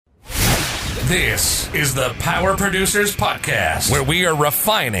This is the Power Producers Podcast, where we are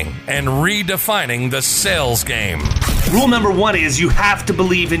refining and redefining the sales game. Rule number one is you have to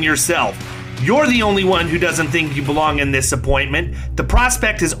believe in yourself. You're the only one who doesn't think you belong in this appointment. The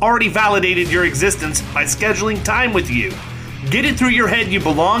prospect has already validated your existence by scheduling time with you. Get it through your head you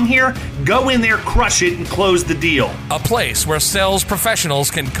belong here, go in there, crush it, and close the deal. A place where sales professionals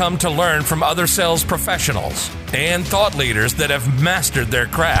can come to learn from other sales professionals and thought leaders that have mastered their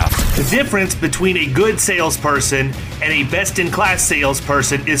craft. The difference between a good salesperson and a best-in-class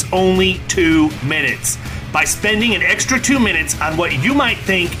salesperson is only 2 minutes. By spending an extra 2 minutes on what you might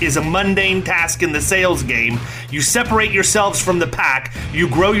think is a mundane task in the sales game, you separate yourselves from the pack, you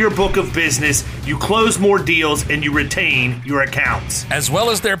grow your book of business, you close more deals, and you retain your accounts. As well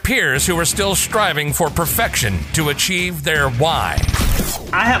as their peers who are still striving for perfection to achieve their why.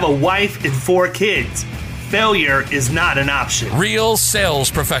 I have a wife and 4 kids. Failure is not an option. Real sales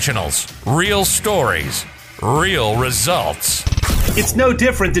professionals, real stories, real results. It's no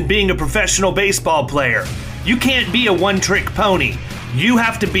different than being a professional baseball player. You can't be a one-trick pony. You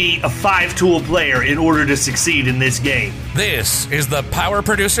have to be a 5-tool player in order to succeed in this game. This is the Power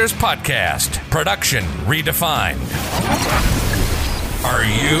Producers Podcast, production redefined. Are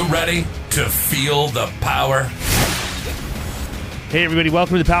you ready to feel the power? Hey everybody,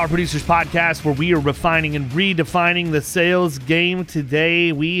 welcome to the Power Producers Podcast, where we are refining and redefining the sales game.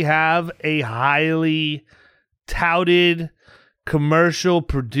 Today we have a highly touted commercial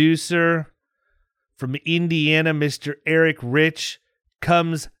producer from Indiana, Mr. Eric Rich,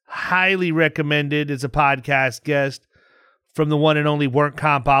 comes highly recommended as a podcast guest from the one and only Work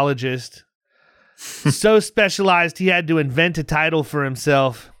Compologist. So specialized he had to invent a title for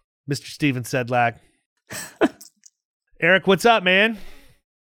himself, Mr. Steven Sedlak. Eric, what's up, man?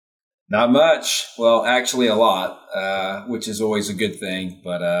 Not much. Well, actually a lot, which is always a good thing.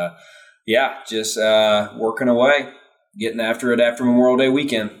 But yeah, just working away, getting after it after Memorial Day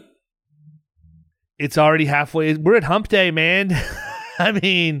weekend. It's already halfway. We're at hump day, man. I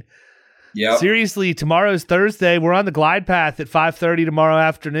mean, yep. Seriously, tomorrow's Thursday. We're on the glide path at 5:30 tomorrow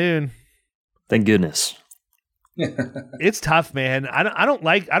afternoon. Thank goodness. It's tough, man. I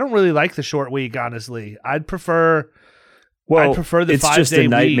don't really like the short week, honestly. I'd prefer the 5-day week. It's just a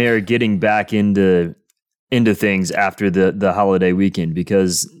nightmare getting back into things after the holiday weekend,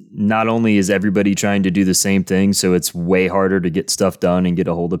 because not only is everybody trying to do the same thing, so it's way harder to get stuff done and get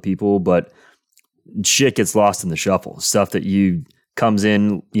a hold of people, but shit gets lost in the shuffle. Stuff that comes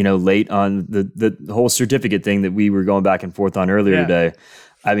in, late on the whole certificate thing that we were going back and forth on earlier today.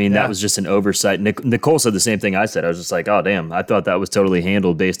 I mean, that was just an oversight. Nicole said the same thing I said. I was just like, oh, damn, I thought that was totally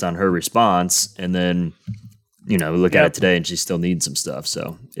handled based on her response. And then, look at it today and she still needs some stuff.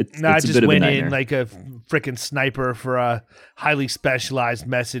 So it's a bit of a nightmare. I just went in like a freaking sniper for a highly specialized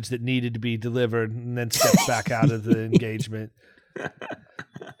message that needed to be delivered and then stepped back out of the engagement.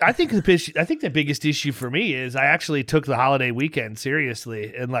 I think the biggest issue for me is I actually took the holiday weekend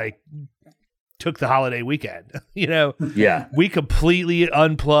seriously and took the holiday weekend. Yeah. We completely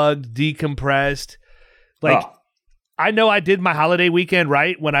unplugged, decompressed. I know I did my holiday weekend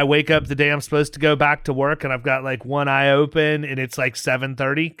right when I wake up the day I'm supposed to go back to work and I've got one eye open and it's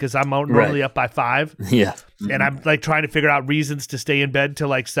 7:30 because I'm normally up by 5. Yeah. And I'm trying to figure out reasons to stay in bed till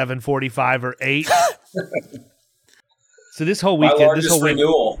 7:45 or 8. So this whole weekend, my largest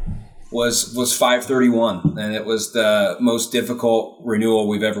renewal was 531, and it was the most difficult renewal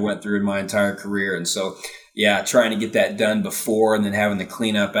we've ever went through in my entire career. And so, yeah, trying to get that done before and then having the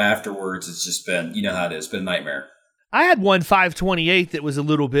cleanup afterwards, it's just been, how it is, been a nightmare. I had one 528 that was a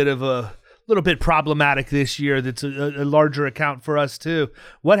little bit problematic this year. That's a larger account for us too.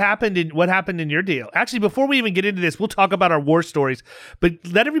 What happened in your deal? Actually, before we even get into this, we'll talk about our war stories, but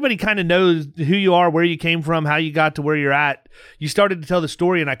let everybody kind of know who you are, where you came from, how you got to where you're at. You started to tell the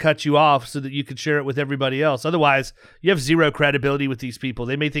story and I cut you off so that you could share it with everybody else. Otherwise, you have zero credibility with these people.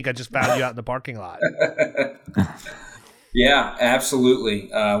 They may think I just found you out in the parking lot. Yeah,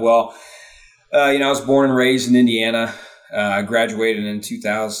 absolutely. I was born and raised in Indiana. I graduated in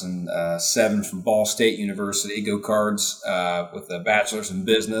 2007 from Ball State University, go Cards, with a bachelor's in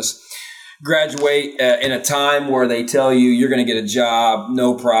business. Graduate in a time where they tell you you're going to get a job,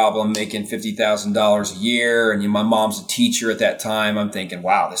 no problem, making $50,000 a year. And my mom's a teacher at that time. I'm thinking,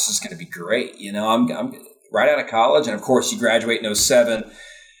 wow, this is going to be great. I'm right out of college. And of course, you graduate in 07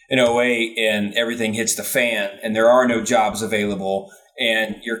 and 08 and everything hits the fan and there are no jobs available.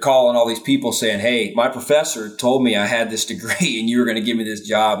 And you're calling all these people saying, hey, my professor told me I had this degree and you were going to give me this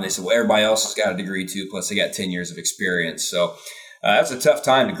job. And they said, well, everybody else has got a degree too, plus they got 10 years of experience. So that was a tough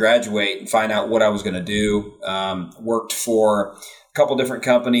time to graduate and find out what I was going to do. Worked for couple different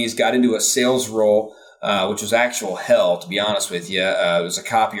companies, got into a sales role, which was actual hell, to be honest with you. It was a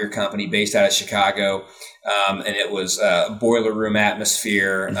copier company based out of Chicago, and it was a boiler room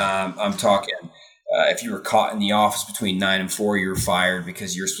atmosphere. I'm talking, if you were caught in the office between 9 and 4, you were fired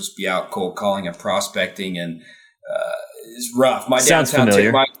because you're supposed to be out cold calling and prospecting, and it's rough. My Sounds downtown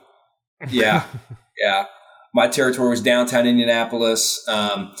familiar. Yeah. My territory was downtown Indianapolis.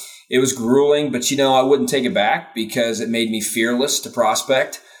 It was grueling, but I wouldn't take it back because it made me fearless to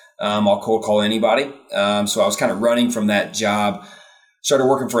prospect. I'll cold call anybody. So I was kind of running from that job. Started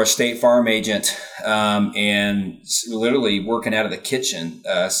working for a State Farm agent, and literally working out of the kitchen,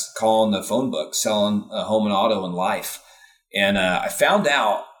 calling the phone book, selling home and auto and life. And I found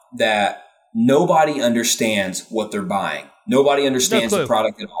out that nobody understands what they're buying. Nobody understands the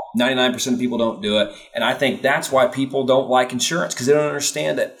product at all. 99% of people don't do it. And I think that's why people don't like insurance, because they don't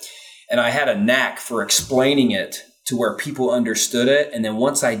understand it. And I had a knack for explaining it to where people understood it. And then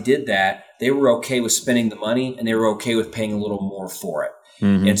once I did that, they were okay with spending the money and they were okay with paying a little more for it.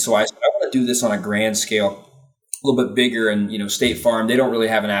 Mm-hmm. And so I said, I want to do this on a grand scale, a little bit bigger. And, State Farm, they don't really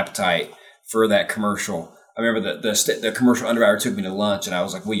have an appetite for that commercial. I remember the commercial underwriter took me to lunch and I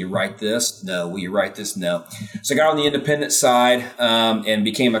was like, will you write this? No. Will you write this? No. So I got on the independent side and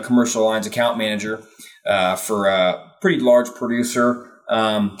became a commercial lines account manager for a pretty large producer.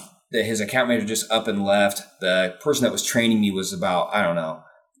 His account manager just up and left. The person that was training me was about,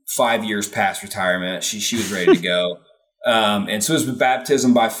 5 years past retirement. She was ready to go. And so it was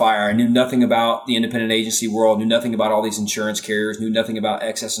baptism by fire. I knew nothing about the independent agency world, knew nothing about all these insurance carriers, knew nothing about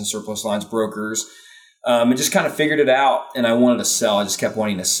excess and surplus lines brokers. And just kind of figured it out, and I wanted to sell. I just kept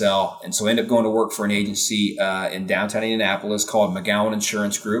wanting to sell. And so I ended up going to work for an agency in downtown Indianapolis called McGowan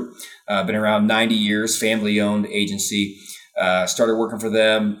Insurance Group. Been around 90 years, family-owned agency. Started working for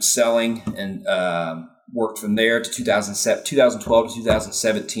them, selling, and worked from there to 2012 to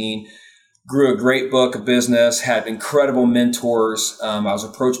 2017. Grew a great book of business, had incredible mentors. I was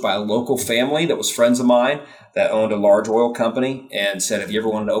approached by a local family that was friends of mine that owned a large oil company and said, have you ever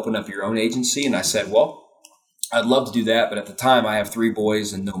wanted to open up your own agency? And I said, well, I'd love to do that. But at the time I have 3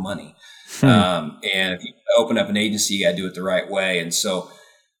 boys and no money. And if you open up an agency, you got to do it the right way. And so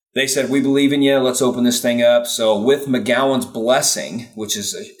they said, we believe in you. Let's open this thing up. So with McGowan's blessing, which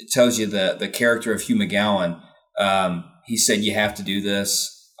is, it tells you the character of Hugh McGowan, he said, you have to do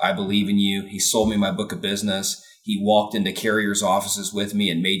this. I believe in you. He sold me my book of business. He walked into carriers' offices with me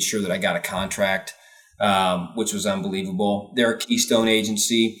and made sure that I got a contract, which was unbelievable. They're a Keystone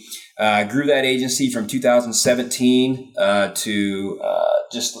agency. Grew that agency from 2017 to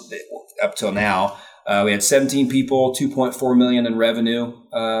just up till now. We had 17 people, $2.4 million in revenue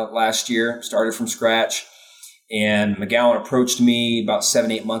last year, started from scratch. And McGowan approached me about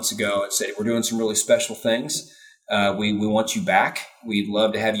 7-8 months ago and said, we're doing some really special things. We want you back. We'd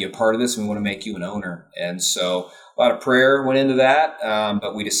love to have you a part of this, and we want to make you an owner. And so a lot of prayer went into that,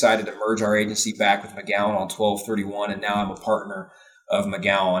 but we decided to merge our agency back with McGowan on 12/31, and now I'm a partner of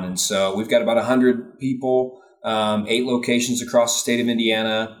McGowan. And so we've got about 100 people, 8 locations across the state of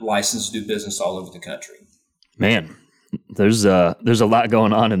Indiana, licensed to do business all over the country. Man, there's a lot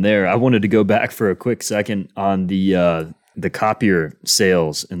going on in there. I wanted to go back for a quick second on the copier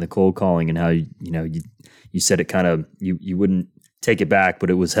sales and the cold calling and how you said it kind of you wouldn't take it back,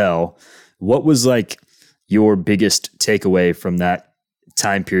 but it was hell. What was like your biggest takeaway from that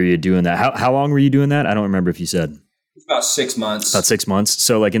time period doing that? How long were you doing that? I don't remember if you said. About 6 months. About 6 months.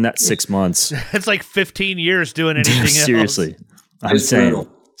 So like in that 6 months, it's like 15 years doing anything else. Seriously, I'm saying.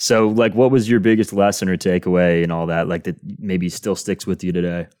 Brutal. So like, what was your biggest lesson or takeaway and all that? Like that maybe still sticks with you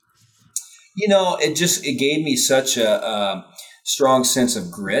today. It gave me such a strong sense of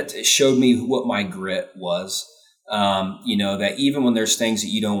grit. It showed me what my grit was. That even when there's things that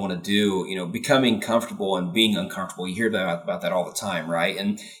you don't want to do, becoming comfortable and being uncomfortable, you hear about that all the time, right?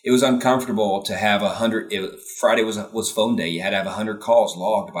 And it was uncomfortable to have 100. Friday was phone day. You had to have 100 calls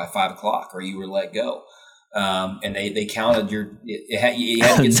logged by 5 o'clock, or you were let go. And they counted you had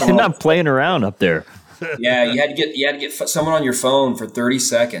to get someone. They're not playing around up there. Yeah, you had to get someone on your phone for 30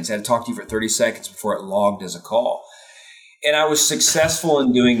 seconds. Had to talk to you for 30 seconds before it logged as a call. And I was successful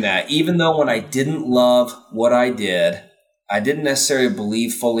in doing that, even though when I didn't love what I did, I didn't necessarily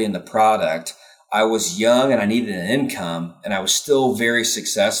believe fully in the product. I was young and I needed an income, and I was still very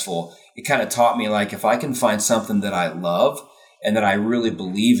successful. It kind of taught me, like, if I can find something that I love and that I really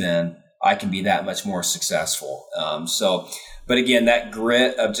believe in, I can be that much more successful. But again, that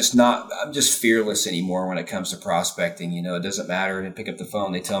grit of I'm just fearless anymore when it comes to prospecting. It doesn't matter. I didn't pick up the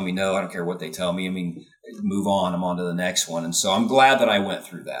phone. They tell me no. I don't care what they tell me. I mean, move on. I'm on to the next one. And so I'm glad that I went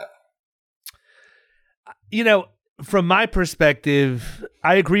through that. from my perspective,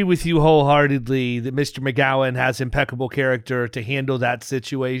 I agree with you wholeheartedly that Mr. McGowan has impeccable character to handle that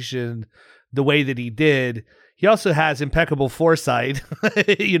situation the way that he did. He also has impeccable foresight,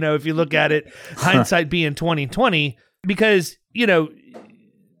 if you look at it, hindsight being 20/20, because,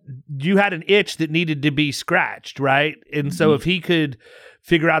 you had an itch that needed to be scratched, right? And so if he could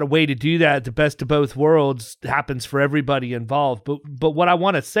figure out a way to do that, the best of both worlds happens for everybody involved. But what I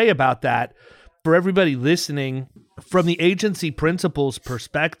want to say about that, for everybody listening, from the agency principal's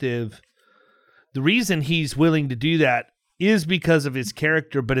perspective, the reason he's willing to do that is because of his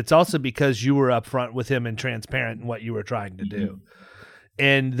character, but it's also because you were upfront with him and transparent in what you were trying to do.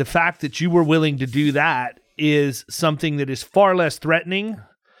 And the fact that you were willing to do that is something that is far less threatening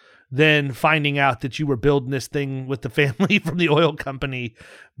than finding out that you were building this thing with the family from the oil company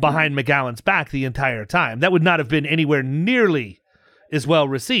behind McGowan's back the entire time. That would not have been anywhere nearly as well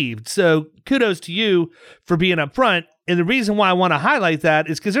received. So kudos to you for being upfront. And the reason why I want to highlight that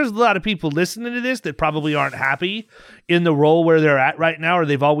is because there's a lot of people listening to this that probably aren't happy in the role where they're at right now, or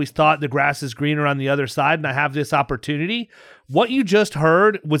they've always thought the grass is greener on the other side, and I have this opportunity. What you just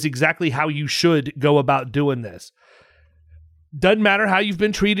heard was exactly how you should go about doing this. Doesn't matter how you've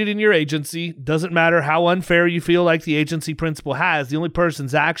been treated in your agency. Doesn't matter how unfair you feel like the agency principal has. The only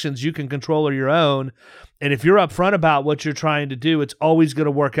person's actions you can control are your own. And if you're upfront about what you're trying to do, it's always going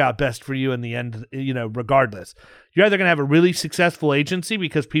to work out best for you in the end, regardless. You're either going to have a really successful agency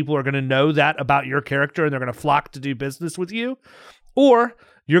because people are going to know that about your character and they're going to flock to do business with you, or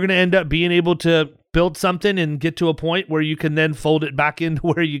you're going to end up being able to build something and get to a point where you can then fold it back into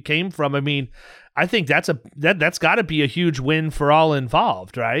where you came from. I mean, I think that's got to be a huge win for all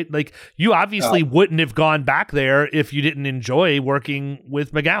involved, right? Like, you obviously wouldn't have gone back there if you didn't enjoy working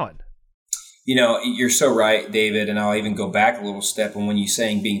with McGowan. You're so right, David, and I'll even go back a little step. And when you're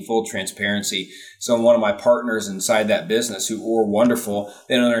saying being full transparency, so one of my partners inside that business who were wonderful,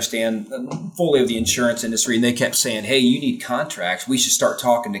 they don't understand fully of the insurance industry, and they kept saying, hey, you need contracts. We should start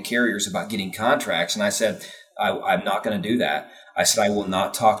talking to carriers about getting contracts. And I said, I'm not going to do that. I said, I will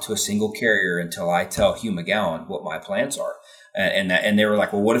not talk to a single carrier until I tell Hugh McGowan what my plans are. And they were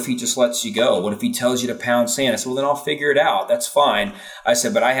like, well, what if he just lets you go? What if he tells you to pound sand? I said, well, then I'll figure it out. That's fine. I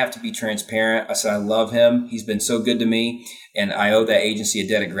said, but I have to be transparent. I said, I love him. He's been so good to me, and I owe that agency a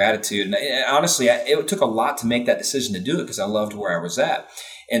debt of gratitude. And honestly, it took a lot to make that decision to do it because I loved where I was at.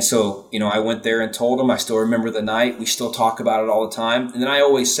 And so, I went there and told him. I still remember the night. We still talk about it all the time. And then I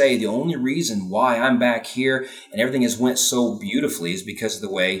always say the only reason why I'm back here and everything has went so beautifully is because of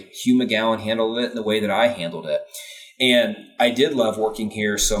the way Hugh McGowan handled it and the way that I handled it. And I did love working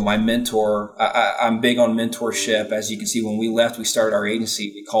here. So my mentor, I'm big on mentorship. As you can see, when we left, we started our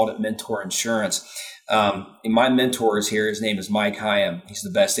agency. We called it Mentor Insurance. And my mentor is here. His name is Mike Hyam. He's the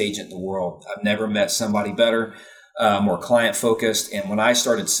best agent in the world. I've never met somebody better, more client focused. And when I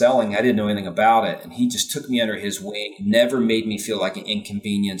started selling, I didn't know anything about it. And he just took me under his wing, never made me feel like an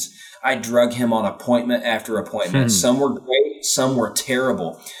inconvenience. I drug him on appointment after appointment. Some were great, some were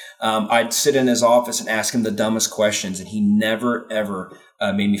terrible. I'd sit in his office and ask him the dumbest questions, and he never, ever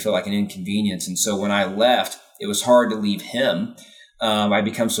made me feel like an inconvenience. And so when I left, it was hard to leave him. I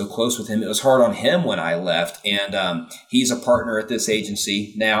become so close with him. It was hard on him when I left. And he's a partner at this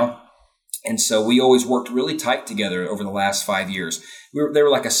agency now. And so we always worked really tight together over the last 5 years. They were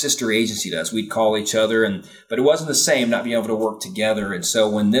like a sister agency to us. We'd call each other, but it wasn't the same not being able to work together. And so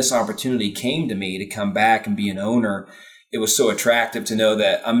when this opportunity came to me to come back and be an owner, it was so attractive to know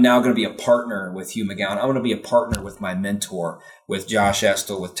that I'm now going to be a partner with Hugh McGowan. I'm going to be a partner with my mentor, with Josh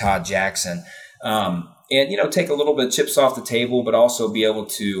Estel, with Todd Jackson, and take a little bit of chips off the table, but also be able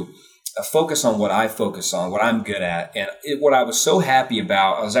to focus on what I focus on, what I'm good at. And what I was so happy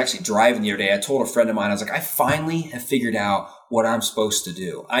about, I was actually driving the other day. I told a friend of mine, I was like, I finally have figured out what I'm supposed to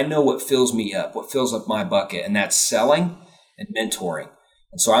do. I know what fills me up, what fills up my bucket, and that's selling and mentoring.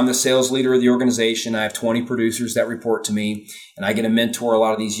 And so I'm the sales leader of the organization. I have 20 producers that report to me, and I get to mentor a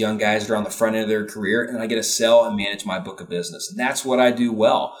lot of these young guys that are on the front end of their career, and I get to sell and manage my book of business. And that's what I do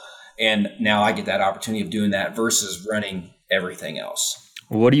well. And now I get that opportunity of doing that versus running everything else.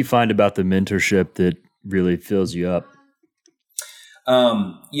 What do you find about the mentorship that really fills you up?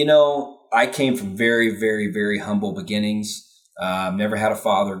 I came from very, very, very humble beginnings. Never had a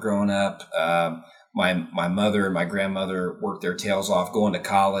father growing up. My mother and my grandmother worked their tails off going to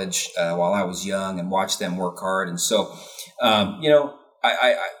college while I was young and watched them work hard. And so,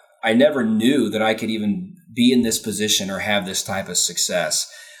 I never knew that I could even be in this position or have this type of success.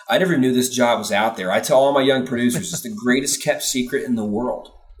 I never knew this job was out there. I tell all my young producers, it's the greatest kept secret in the world.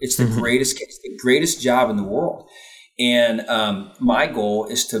 It's the greatest job in the world. And my goal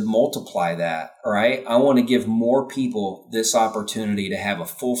is to multiply that, all right? I want to give more people this opportunity to have a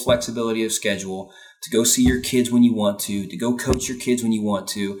full flexibility of schedule, to go see your kids when you want to go coach your kids when you want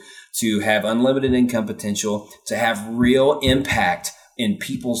to have unlimited income potential, to have real impact in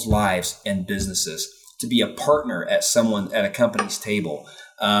people's lives and businesses, to be a partner at a company's table.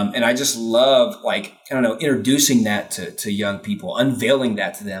 And I just love, introducing that to young people, unveiling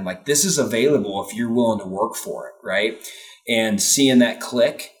that to them. Like, this is available if you're willing to work for it, right? And seeing that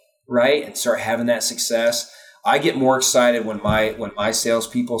click, right? And start having that success. I get more excited when my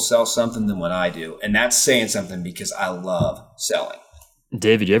salespeople sell something than when I do. And that's saying something, because I love selling.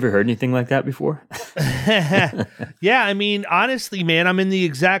 David, you ever heard anything like that before? Yeah, I mean, honestly, man, I'm in the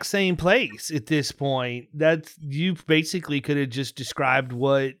exact same place at this point. You basically could have just described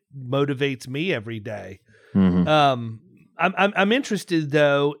what motivates me every day. Mm-hmm. I'm interested,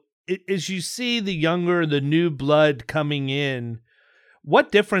 though, as you see the new blood coming in, what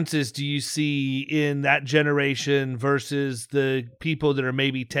differences do you see in that generation versus the people that are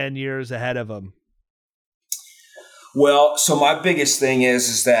maybe 10 years ahead of them? Well, so my biggest thing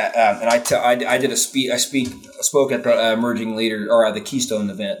is that, and I did I spoke at the Emerging Leader, or the Keystone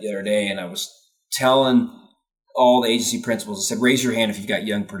event the other day, and I was telling all the agency principals, I said, raise your hand if you've got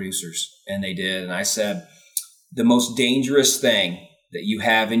young producers. And they did. And I said, the most dangerous thing that you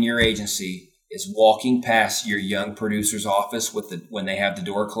have in your agency is walking past your young producer's office when they have the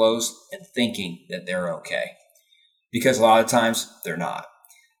door closed and thinking that they're okay. Because a lot of times they're not.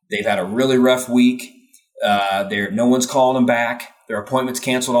 They've had a really rough week. No one's calling them back. Their appointment's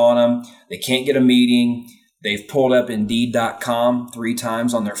canceled on them. They can't get a meeting. They've pulled up Indeed.com 3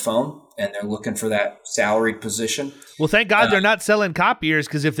 times on their phone, and they're looking for that salaried position. Well, thank God they're not selling copiers,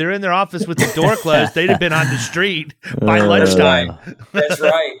 because if they're in their office with the door closed, they'd have been on the street by lunchtime. That's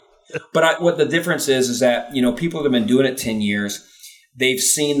right. But what the difference is that, people that have been doing it 10 years, they've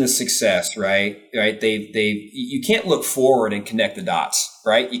seen the success, right? Right? You can't look forward and connect the dots,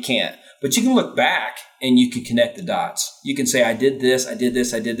 right? You can't. But you can look back and you can connect the dots. You can say, I did this, and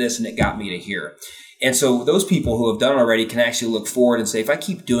it got me to here. And so those people who have done it already can actually look forward and say, if I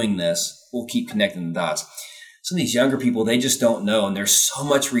keep doing this, we'll keep connecting the dots. Some of these younger people, they just don't know, and there's so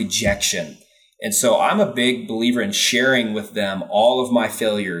much rejection. And so I'm a big believer in sharing with them all of my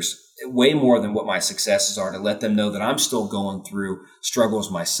failures, way more than what my successes are, to let them know that I'm still going through struggles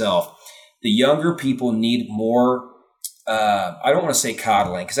myself. The younger people need more, I don't want to say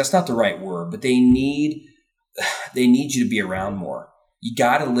coddling, because that's not the right word, but they need you to be around more. You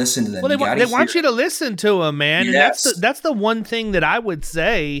got to listen to them. Well, they want you to listen to them, man. Yes. And that's the one thing that I would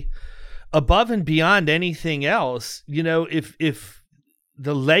say, above and beyond anything else. If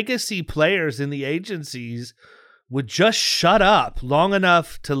the legacy players in the agencies would just shut up long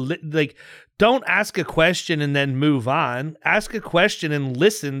enough to don't ask a question and then move on. Ask a question and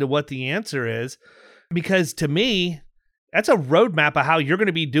listen to what the answer is, because to me, that's a roadmap of how you're going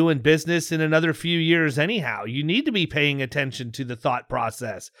to be doing business in another few years anyhow. You need to be paying attention to the thought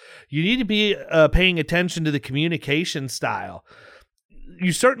process. You need to be paying attention to the communication style.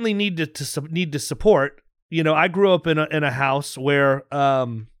 You certainly need to support. I grew up in a house where,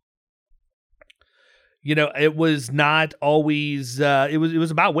 it was not always, it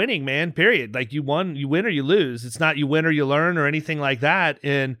was about winning, man, period. Like, you win or you lose. It's not you win or you learn or anything like that.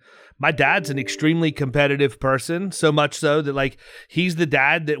 And my dad's an extremely competitive person, so much so that he's the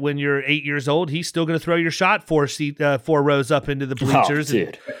dad that when you're 8 years old, he's still going to throw your shot 4 rows up into the bleachers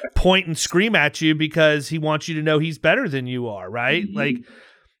and point and scream at you because he wants you to know he's better than you are, right? Mm-hmm.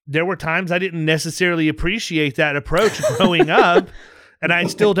 There were times I didn't necessarily appreciate that approach growing up, and I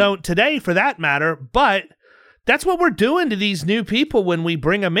still don't today for that matter, but that's what we're doing to these new people when we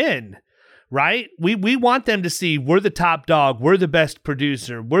bring them in. Right? We want them to see we're the top dog. We're the best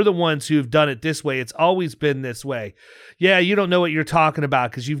producer. We're the ones who've done it this way. It's always been this way. Yeah, you don't know what you're talking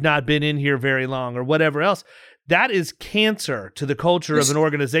about because you've not been in here very long or whatever else. That is cancer to the culture of an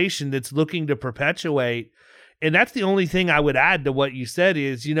organization that's looking to perpetuate. And that's the only thing I would add to what you said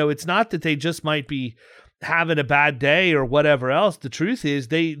is, it's not that they just might be having a bad day or whatever else. The truth is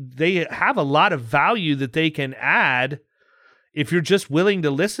they have a lot of value that they can add if you're just willing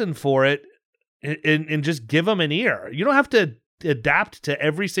to listen for it. And just give them an ear. You don't have to adapt to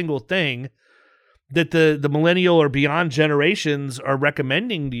every single thing that the millennial or beyond generations are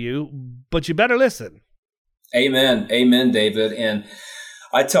recommending to you, but you better listen. Amen, David. And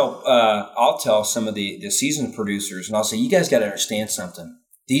I'll tell some of the seasoned producers, and I'll say, you guys got to understand something.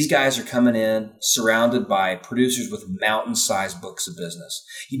 These guys are coming in surrounded by producers with mountain-sized books of business.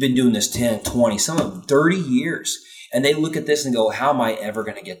 You've been doing this 10, 20, some of them 30 years. And they look at this and go, how am I ever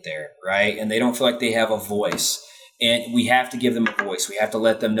going to get there, right? And they don't feel like they have a voice. And we have to give them a voice. We have to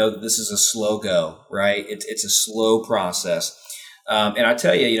let them know that this is a slow go, right? It's a slow process. And I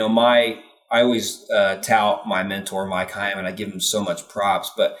tell you, I always tout my mentor, Mike Hyman. I give him so much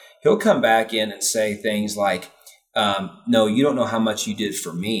props, but he'll come back in and say things like, no, you don't know how much you did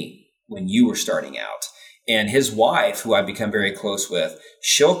for me when you were starting out. And his wife, who I've become very close with,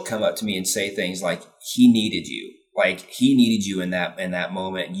 she'll come up to me and say things like, he needed you. Like he needed you in that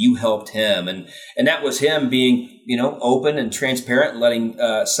moment. You helped him. And that was him being, open and transparent and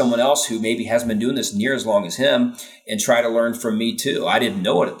letting someone else who maybe hasn't been doing this near as long as him and try to learn from me too. I didn't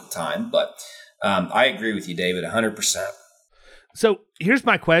know it at the time, but I agree with you, David, 100%. So here's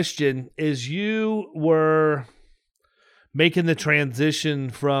my question is you were making the transition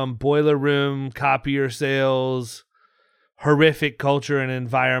from boiler room, copier sales, horrific culture and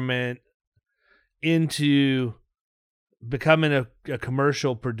environment into becoming a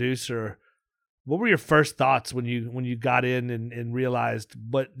commercial producer. What were your first thoughts when you got in and realized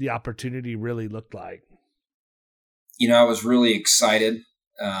what the opportunity really looked like? I was really excited.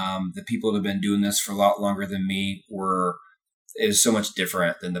 The people that have been doing this for a lot longer than me it was so much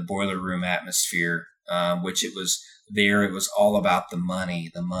different than the boiler room atmosphere, which it was there. It was all about the money,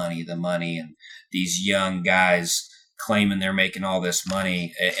 and these young guys claiming they're making all this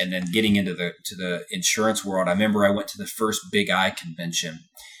money, and then getting into the insurance world. I remember I went to the first Big I convention,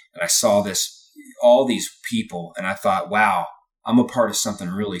 and I saw all these people, and I thought, wow, I'm a part of something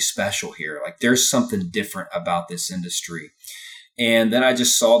really special here. Like there's something different about this industry. And then I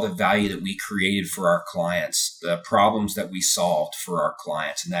just saw the value that we created for our clients, the problems that we solved for our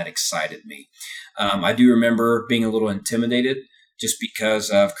clients, and that excited me. I do remember being a little intimidated just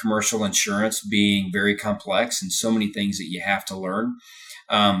because of commercial insurance being very complex and so many things that you have to learn.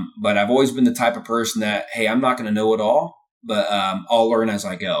 But I've always been the type of person that, hey, I'm not going to know it all, but I'll learn as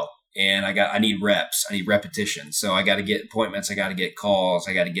I go. And I need reps. I need repetition. So I got to get appointments. I got to get calls.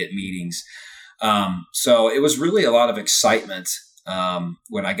 I got to get meetings. So it was really a lot of excitement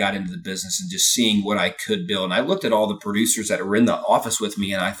when I got into the business and just seeing what I could build. And I looked at all the producers that were in the office with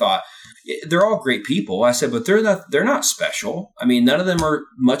me, and I thought, they're all great people. I said, but they're not special. I mean, none of them are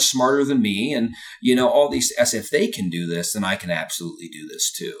much smarter than me. And, all these, as if they can do this, then I can absolutely do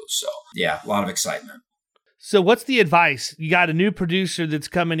this too. So yeah, a lot of excitement. So what's the advice? You got a new producer that's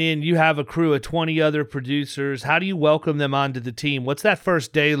coming in. You have a crew of 20 other producers. How do you welcome them onto the team? What's that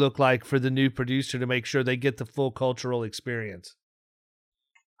first day look like for the new producer to make sure they get the full cultural experience?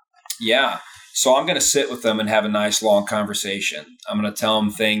 Yeah. So I'm going to sit with them and have a nice long conversation. I'm going to tell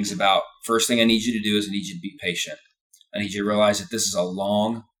them things about, first thing I need you to do is I need you to be patient. I need you to realize that this is a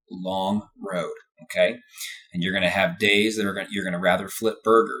long, long road. Okay. And you're going to have days that you're going to rather flip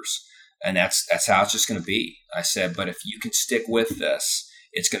burgers. And that's how it's just going to be. I said, but if you can stick with this,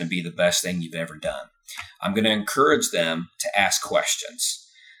 it's going to be the best thing you've ever done. I'm going to encourage them to ask questions.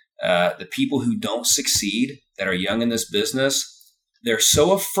 The people who don't succeed, that are young in this business, they're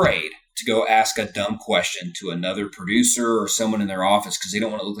so afraid to go ask a dumb question to another producer or someone in their office because they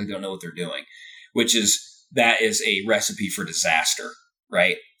don't want to look like they don't know what they're doing, that is a recipe for disaster,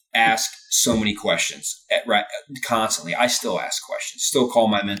 right? Ask so many questions constantly. I still ask questions, still call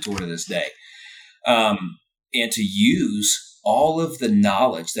my mentor to this day. And to use all of the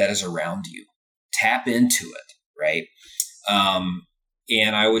knowledge that is around you, tap into it, right?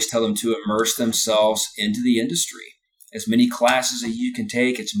 And I always tell them to immerse themselves into the industry. As many classes as you can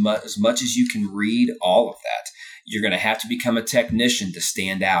take, as much as you can read, all of that. You're going to have to become a technician to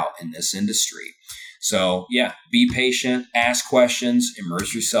stand out in this industry. So yeah, be patient, ask questions,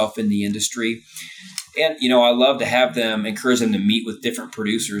 immerse yourself in the industry. And, I love to have them, encourage them to meet with different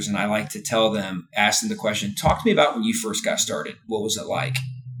producers. And I like to tell them, ask them the question, talk to me about when you first got started. What was it like?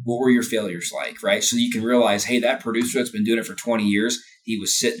 What were your failures like, right? So you can realize, hey, that producer that's been doing it for 20 years, he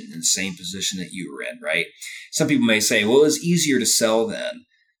was sitting in the same position that you were in, right? Some people may say, well, it was easier to sell then.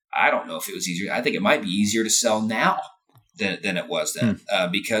 I don't know if it was easier. I think it might be easier to sell now than it was then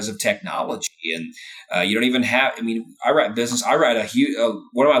because of technology. And you don't even have, I write business. I write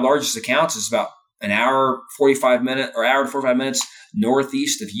one of my largest accounts is about an hour, 45 minutes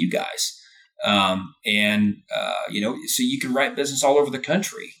northeast of you guys. So you can write business all over the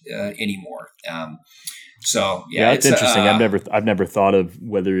country anymore. So yeah, it's interesting. I've never thought of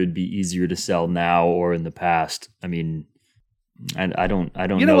whether it'd be easier to sell now or in the past. I mean, I don't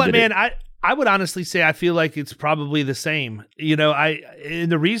know. You know what, man? I would honestly say I feel like it's probably the same.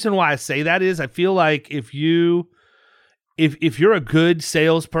 And the reason why I say that is I feel like if you're a good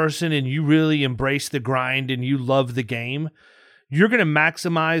salesperson and you really embrace the grind and you love the game, you're going to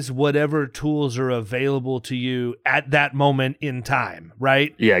maximize whatever tools are available to you at that moment in time,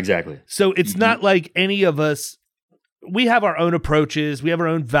 right? Yeah, exactly. So it's not like any of us we have our own approaches, we have our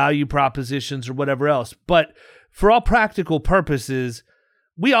own value propositions or whatever else, but for all practical purposes,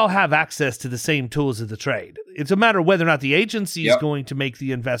 we all have access to the same tools of the trade. It's a matter of whether or not the agency is going to make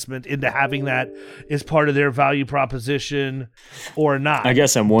the investment into having that as part of their value proposition or not. I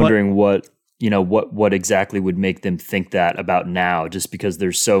guess I'm wondering what exactly would make them think that about now, just because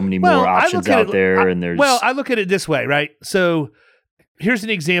there's so many more options out there. I look at it this way, right? So here's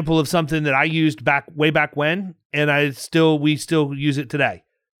an example of something that I used way back when, and we still use it today.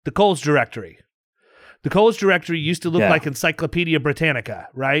 The Kohl's directory. The Kohl's directory used to look like Encyclopedia Britannica,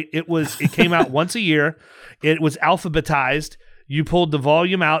 right? It came out once a year. It was alphabetized. You pulled the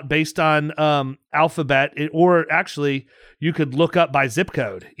volume out based on alphabet, or actually you could look up by zip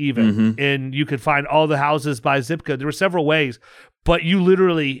code even, and you could find all the houses by zip code. There were several ways, but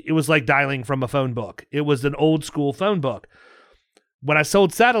it was like dialing from a phone book. It was an old school phone book. When I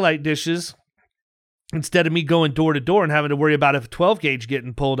sold satellite dishes, instead of me going door to door and having to worry about a 12 gauge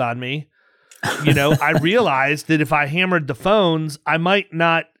getting pulled on me, I realized that if I hammered the phones, I might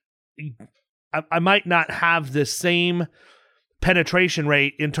not have the same penetration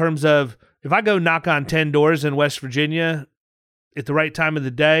rate in terms of if I go knock on 10 doors in West Virginia at the right time of the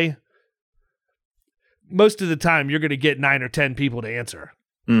day, most of the time you're going to get 9 or 10 people to answer.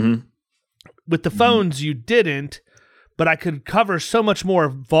 Mm-hmm. With the phones, you didn't, but I could cover so much more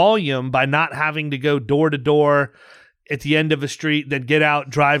volume by not having to go door to door at the end of a street, then get out,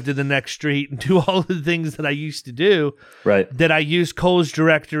 drive to the next street, and do all the things that I used to do. Right. That I used Kohl's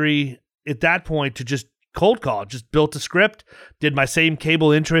directory at that point to just cold call, just built a script, did my same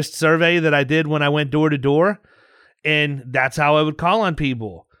cable interest survey that I did when I went door to door, and that's how I would call on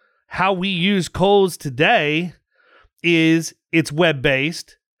people. How we use Kohl's today is it's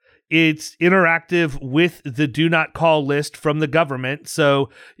web-based. It's interactive with the do not call list from the government, so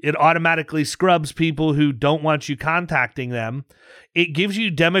it automatically scrubs people who don't want you contacting them. It gives you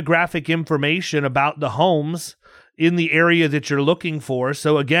demographic information about the homes in the area that you're looking for.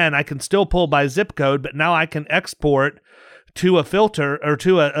 So again, I can still pull by zip code, but now I can export to a filter or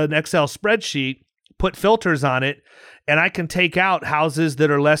to an Excel spreadsheet, put filters on it, and I can take out houses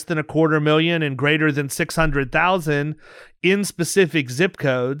that are less than $250,000 and greater than 600,000 in specific zip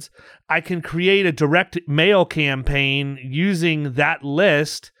codes. I can create a direct mail campaign using that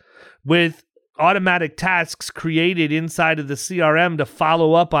list with automatic tasks created inside of the CRM to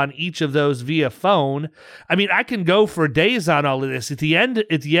follow up on each of those via phone. I mean, I can go for days on all of this. At the end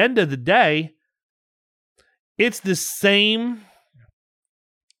of the day, it's the same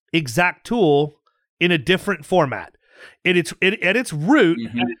exact tool in a different format. At its root,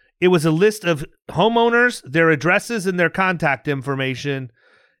 it was a list of homeowners, their addresses, and their contact information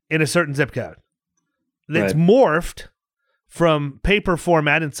in a certain zip code. That's morphed from paper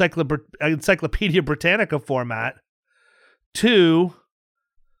format, Encyclopedia Britannica format, to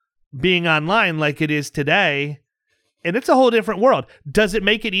being online like it is today. And it's a whole different world. Does it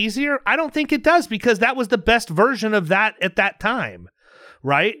make it easier? I don't think it does, because that was the best version of that at that time,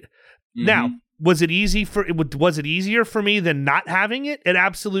 right? Now, was it easier for me than not having it? It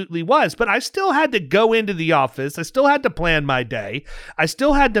absolutely was. But I still had to go into the office. I still had to plan my day. I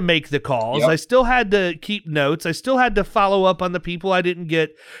still had to make the calls. I still had to keep notes. I still had to follow up on the people I didn't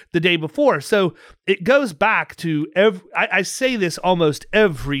get the day before. So it goes back to I say this almost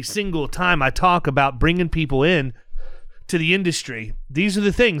every single time I talk about bringing people in to the industry. These are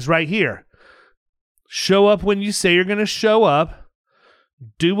the things right here. Show up when you say you're going to show up.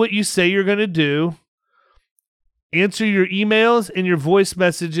 Do what you say you're going to do. Answer your emails and your voice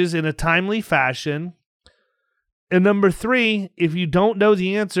messages in a timely fashion. And number 3, if you don't know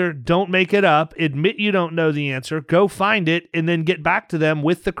the answer, don't make it up. Admit you don't know the answer. Go find it and then get back to them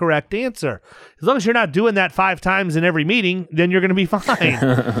with the correct answer. As long as you're not doing that 5 times in every meeting, then you're going to be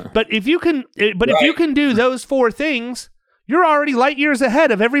fine. But if you can do those 4 things, you're already light years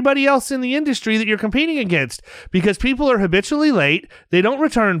ahead of everybody else in the industry that you're competing against, because people are habitually late. They don't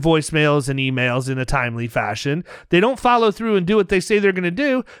return voicemails and emails in a timely fashion. They don't follow through and do what they say they're going to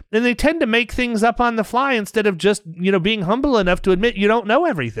do. And they tend to make things up on the fly instead of just, being humble enough to admit you don't know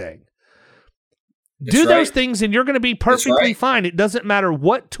everything. Do those things and you're going to be perfectly fine. It doesn't matter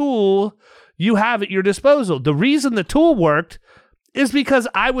what tool you have at your disposal. The reason the tool worked is because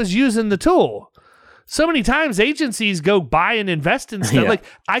I was using the tool. So many times agencies go buy and invest in stuff. Like,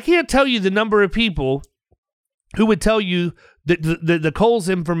 I can't tell you the number of people who would tell you that the Kohl's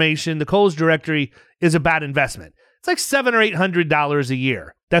information, the Kohl's directory, is a bad investment. It's like $700 or $800 a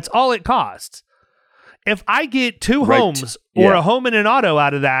year. That's all it costs. If I get two Right. homes or Yeah. a home and an auto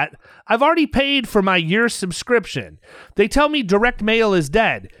out of that, I've already paid for my year's subscription. They tell me direct mail is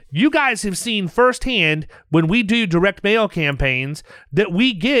dead. You guys have seen firsthand when we do direct mail campaigns that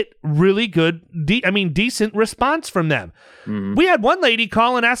we get really good, decent response from them. We had one lady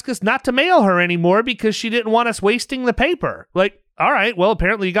call and ask us not to mail her anymore because she didn't want us wasting the paper. Like, all right, well,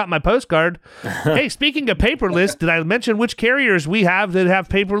 apparently you got my postcard. Hey, speaking of paperless, did I mention which carriers we have that have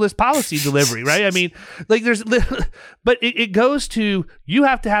paperless policy delivery, right? I mean, like but it goes to, you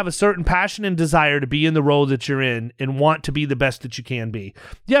have to have a certain passion and desire to be in the role that you're in and want to be the best that you can be.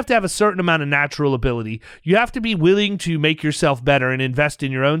 You have to have a certain amount of natural ability. You have to be willing to make yourself better and invest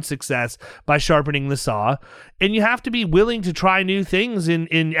in your own success by sharpening the saw. And you have to be willing to try new things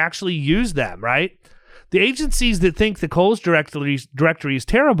and actually use them, right? The agencies that think the Kohl's directory is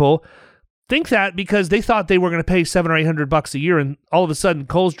terrible think that because they thought they were going to pay $700 or $800 a year, and all of a sudden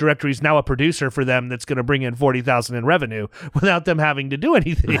Kohl's directory is now a producer for them that's going to bring in $40,000 in revenue without them having to do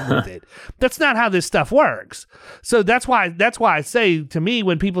anything with it. That's not how this stuff works. So that's why I say, to me,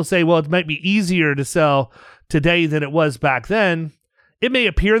 when people say, well, it might be easier to sell today than it was back then, it may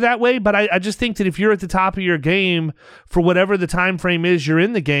appear that way, but I just think that if you're at the top of your game for whatever the time frame is you're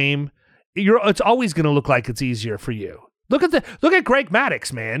in the game, it's always going to look like it's easier for you. Look at Greg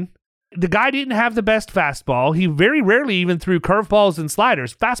Maddux, man. The guy didn't have the best fastball. He very rarely even threw curveballs and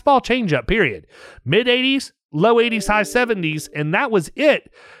sliders. Fastball changeup, period. Mid 80s, low 80s, high 70s, and that was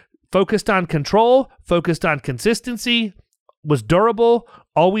it. Focused on control, focused on consistency, was durable,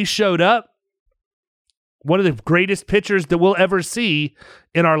 always showed up. One of the greatest pitchers that we'll ever see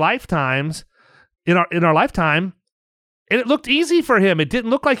in our lifetimes, in our lifetime. And it looked easy for him. It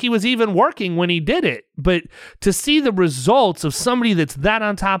didn't look like he was even working when he did it. But to see the results of somebody that's that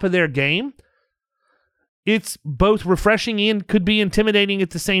on top of their game, it's both refreshing and could be intimidating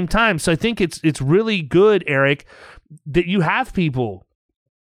at the same time. So I think it's really good, Eric, that you have people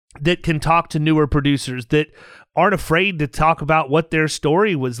that can talk to newer producers that aren't afraid to talk about what their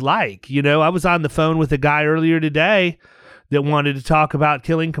story was like. You know, I was on the phone with a guy earlier today that wanted to talk about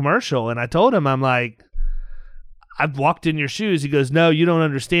Killing Commercial, and I told him, I'm like, I've walked in your shoes. He goes, no, you don't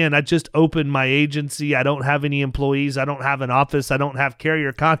understand. I just opened my agency. I don't have any employees. I don't have an office. I don't have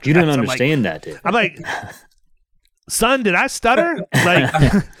carrier contracts. You don't understand that, dude. I'm like, son, did I stutter?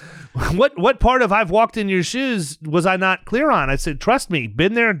 Like, what part of I've walked in your shoes was I not clear on? I said, trust me,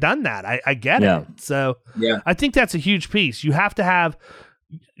 been there, done that. I get it. So I think that's a huge piece. You have to have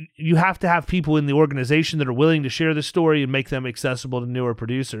people in the organization that are willing to share the story and make them accessible to newer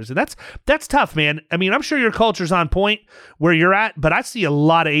producers. And that's tough, man. I mean, I'm sure your culture's on point where you're at, but I see a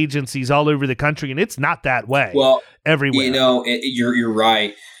lot of agencies all over the country, and it's not that way. Well, everywhere. You know, you're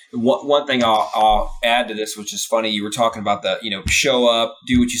right. One thing I'll add to this, which is funny, you were talking about the, show up,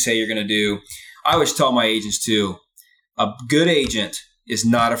 do what you say you're going to do. I always tell my agents too, a good agent is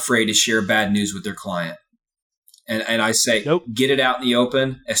not afraid to share bad news with their client. And I say, Get it out in the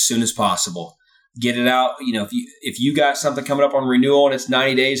open as soon as possible. Get it out. If you got something coming up on renewal and it's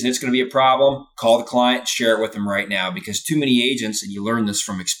 90 days and it's going to be a problem, call the client, share it with them right now. Because too many agents, and you learn this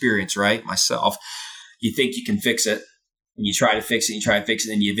from experience, right? Myself, you think you can fix it, and you try to fix it,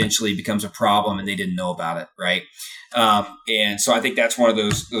 and it eventually becomes a problem, and they didn't know about it, right? And so I think that's one of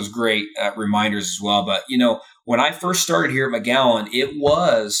those great reminders as well. But when I first started here at McGowan, it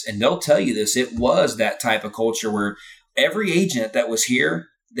was, and they'll tell you this, it was that type of culture where every agent that was here,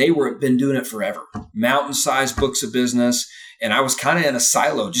 been doing it forever. Mountain-sized books of business. And I was kind of in a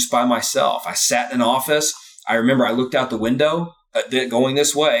silo just by myself. I sat in an office. I remember I looked out the window going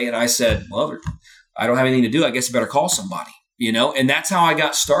this way, and I said, well, I don't have anything to do. I guess I better call somebody, and that's how I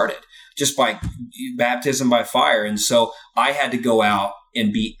got started, just by baptism by fire. And so I had to go out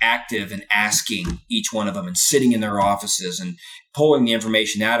and be active and asking each one of them and sitting in their offices and pulling the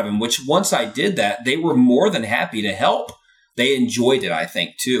information out of them, which once I did that, they were more than happy to help. They enjoyed it, I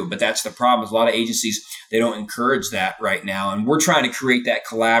think, too. But that's the problem is a lot of agencies, they don't encourage that right now. And we're trying to create that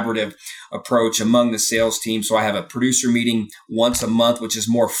collaborative approach among the sales team. So I have a producer meeting once a month, which is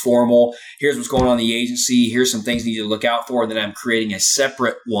more formal. Here's what's going on in the agency. Here's some things you need to look out for. And then I'm creating a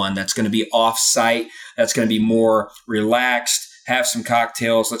separate one that's going to be off-site, that's going to be more relaxed. Have some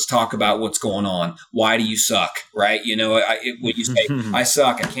cocktails. Let's talk about what's going on. Why do you suck? Right? When you say, I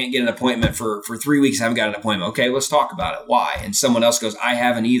suck, I can't get an appointment for 3 weeks. I haven't got an appointment. Okay, let's talk about it. Why? And someone else goes, I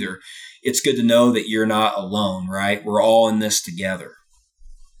haven't either. It's good to know that you're not alone, right? We're all in this together.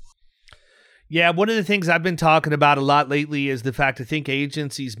 Yeah, one of the things I've been talking about a lot lately is the fact I think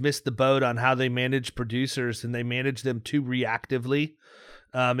agencies missed the boat on how they manage producers, and they manage them too reactively.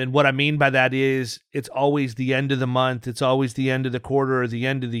 And what I mean by that is it's always the end of the month. It's always the end of the quarter or the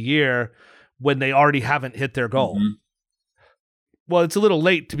end of the year when they already haven't hit their goal. Mm-hmm. Well, it's a little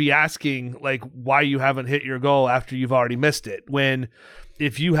late to be asking like why you haven't hit your goal after you've already missed it. When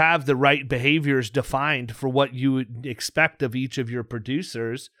if you have the right behaviors defined for what you would expect of each of your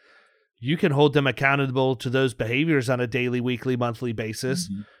producers, you can hold them accountable to those behaviors on a daily, weekly, monthly basis.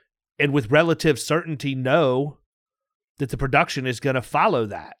 Mm-hmm. And with relative certainty know that the production is going to follow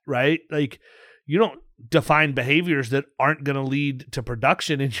that, right? Like you don't define behaviors that aren't going to lead to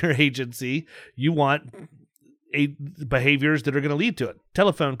production in your agency. You want behaviors that are going to lead to it.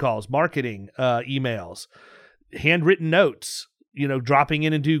 Telephone calls, marketing, emails, handwritten notes, dropping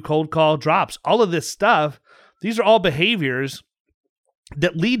in and do cold call drops, all of this stuff. These are all behaviors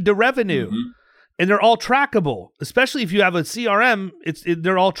that lead to revenue. Mm-hmm. And they're all trackable, especially if you have a CRM,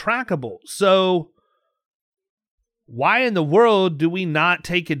 they're all trackable. So why in the world do we not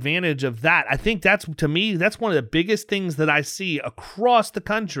take advantage of that? I think to me, that's one of the biggest things that I see across the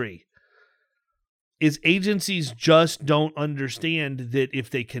country is agencies just don't understand that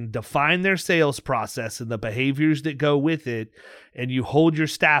if they can define their sales process and the behaviors that go with it, and you hold your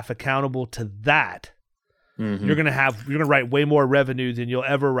staff accountable to that, mm-hmm. you're gonna write way more revenue than you'll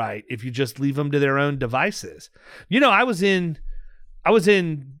ever write if you just leave them to their own devices. I was in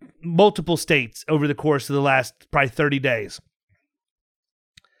multiple states over the course of the last probably 30 days.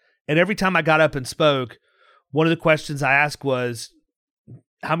 And every time I got up and spoke, one of the questions I asked was,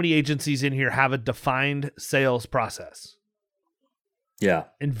 how many agencies in here have a defined sales process? Yeah.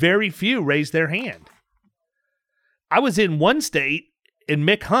 And very few raised their hand. I was in one state and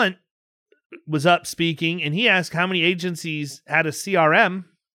Mick Hunt was up speaking and he asked how many agencies had a CRM.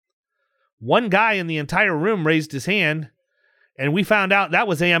 One guy in the entire room raised his hand and we found out that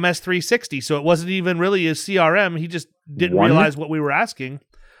was AMS 360. So it wasn't even really a CRM. He just didn't realize what we were asking.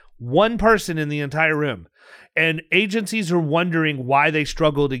 One person in the entire room. And agencies are wondering why they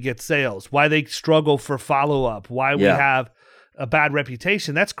struggle to get sales, why they struggle for follow-up, why we have a bad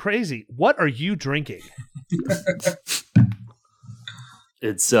reputation. That's crazy. What are you drinking?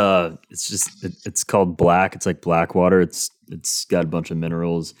 It's called black. It's like black water. It's got a bunch of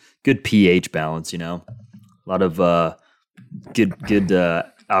minerals, good pH balance, A lot of good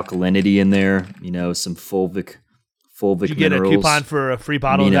alkalinity in there, some fulvic minerals. Did you get a coupon for a free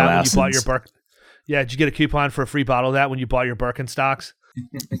bottle of that when you bought your Yeah, did you get a coupon for a free bottle of that when you bought your Birkenstocks?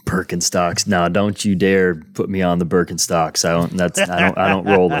 Birkenstocks? No, don't you dare put me on the Birkenstocks. I don't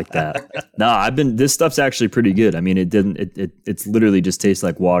roll like that. No, this stuff's actually pretty good. I mean, it's literally just tastes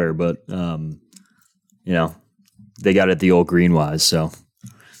like water, but they got it the old Greenwise. So,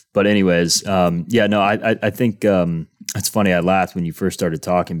 but anyways, I think it's funny. I laughed when you first started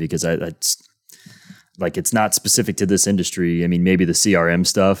talking because it's not specific to this industry. I mean, maybe the CRM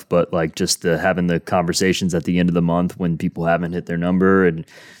stuff, but like just having the conversations at the end of the month when people haven't hit their number. And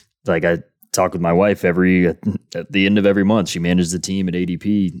like I talk with my wife at the end of every month. She manages the team at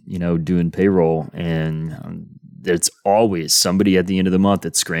ADP, doing payroll. And there's always somebody at the end of the month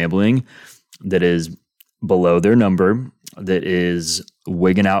that's scrambling, that is below their number, that is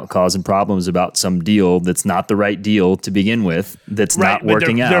wigging out, causing problems about some deal that's not the right deal to begin with, that's not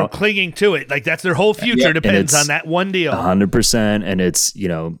working out. They're clinging to it. Like that's their whole future depends on that one deal. 100%. And it's,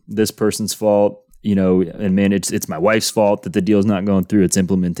 this person's fault, and man, it's my wife's fault that the deal's not going through. It's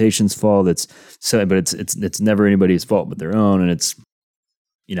implementation's fault. But it's never anybody's fault but their own. And it's,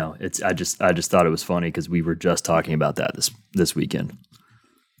 I just thought it was funny because we were just talking about that this weekend.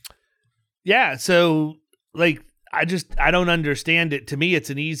 Yeah. So like, I don't understand it. To me, it's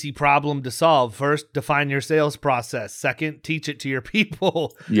an easy problem to solve. First, define your sales process. Second, teach it to your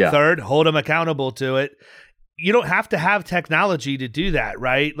people. Yeah. Third, hold them accountable to it. You don't have to have technology to do that,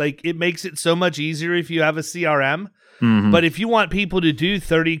 right? Like it makes it so much easier if you have a CRM. Mm-hmm. But if you want people to do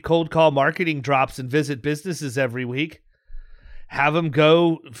 30 cold call marketing drops and visit businesses every week, have them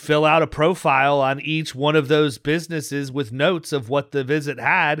go fill out a profile on each one of those businesses with notes of what the visit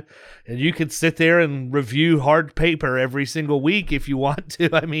had. And you can sit there and review hard paper every single week if you want to.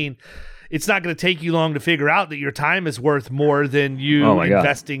 I mean, it's not going to take you long to figure out that your time is worth more than you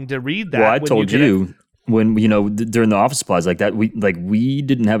investing to read that. Well, I told you when, during the office supplies like that, we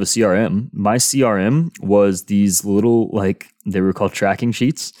didn't have a CRM. My CRM was these little, they were called tracking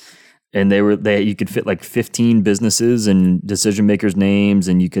sheets. And you could fit like 15 businesses and decision makers' names,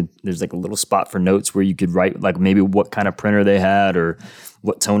 and there's like a little spot for notes where you could write like maybe what kind of printer they had or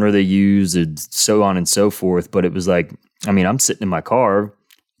what toner they used and so on and so forth. But it was like, I mean, I'm sitting in my car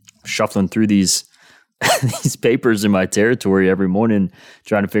shuffling through these papers in my territory every morning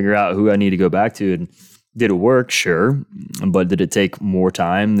trying to figure out who I need to go back to. And did it work? Sure. But did it take more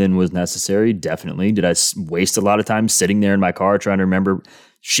time than was necessary? Definitely. Did I waste a lot of time sitting there in my car trying to remember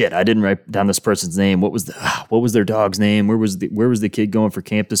shit, I didn't write down this person's name. What was their dog's name? Where was the kid going for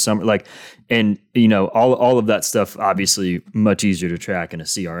camp this summer? Like, and all of that stuff, obviously much easier to track in a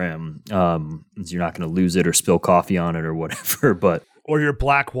CRM. You're not going to lose it or spill coffee on it or whatever, or your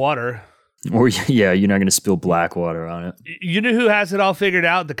black water. Or yeah, you're not going to spill black water on it. You know who has it all figured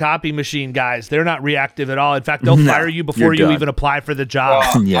out? The copy machine guys. They're not reactive at all. In fact, they'll fire you before you even apply for the job.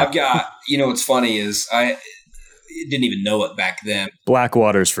 Yeah. I've got, what's funny is I didn't even know it back then.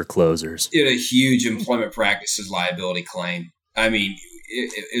 Blackwater's for closers. It had a huge employment practices liability claim. I mean,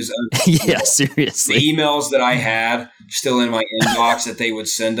 it was yeah, seriously. The emails that I had still in my inbox that they would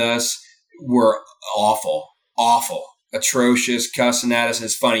send us were awful, atrocious, cussing at us. And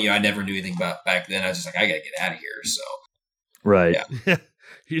it's funny, I never knew anything about back then. I was just like, I got to get out of here. So, right. Yeah.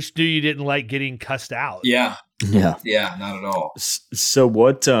 You just knew you didn't like getting cussed out. Yeah. Yeah. Yeah, not at all. So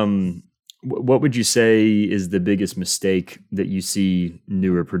what would you say is the biggest mistake that you see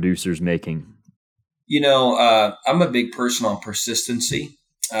newer producers making? I'm a big person on persistency.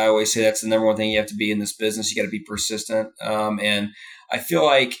 I always say that's the number one thing you have to be in this business. You got to be persistent. And I feel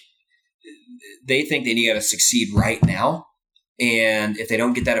like they think they got to succeed right now. And if they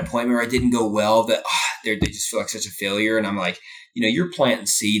don't get that appointment or it didn't go well, that they just feel like such a failure. And I'm like, you're planting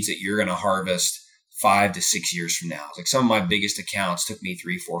seeds that you're going to harvest 5 to 6 years from now. It's like some of my biggest accounts took me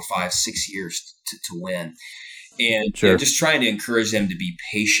 3, 4, 5, 6 years to win. And sure. Just trying to encourage them to be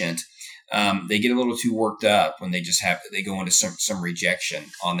patient. They get a little too worked up when they go into some rejection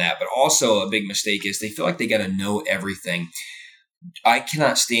on that. But also a big mistake is they feel like they got to know everything. I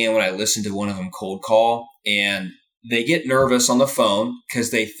cannot stand when I listen to one of them cold call and they get nervous on the phone because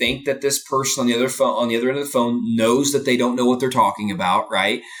they think that this person on the other end of the phone knows that they don't know what they're talking about,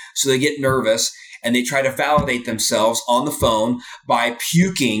 right? So they get nervous and they try to validate themselves on the phone by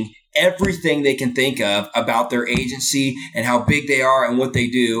puking everything they can think of about their agency and how big they are and what they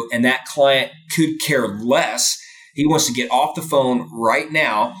do. And that client could care less. He wants to get off the phone right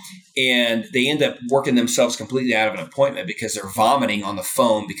now. And they end up working themselves completely out of an appointment because they're vomiting on the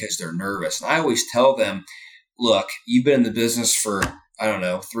phone because they're nervous. And I always tell them, look, you've been in the business for,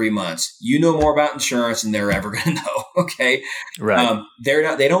 3 months. You know more about insurance than they're ever going to know. Okay. Right.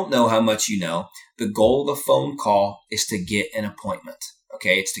 They don't know how much you know. The goal of the phone call is to get an appointment.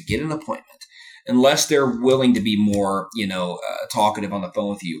 Okay. It's to get an appointment unless they're willing to be more, talkative on the phone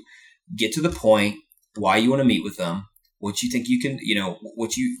with you. Get to the point, why you want to meet with them, what you think you can,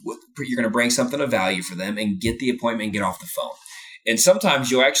 what you're going to bring something of value for them and get the appointment and get off the phone. And sometimes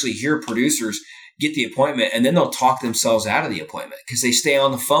you'll actually hear producers get the appointment and then they'll talk themselves out of the appointment because they stay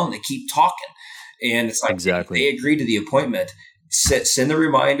on the phone. They keep talking. And it's like, exactly. They agree to the appointment, send the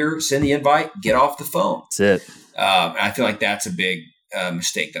reminder, send the invite, get off the phone. That's it. And I feel like that's a big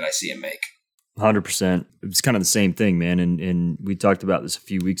mistake that I see them make. 100%. It's kind of the same thing, man. And we talked about this a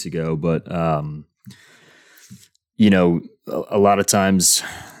few weeks ago, but, a lot of times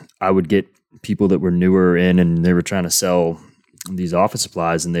I would get people that were newer in and they were trying to sell these office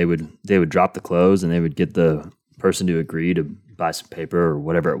supplies and they would drop the close and they would get the person to agree to buy some paper or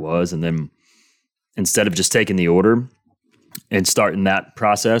whatever it was. And then instead of just taking the order and starting that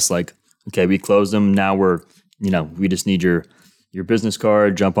process, like, okay, we closed them. Now we just need your business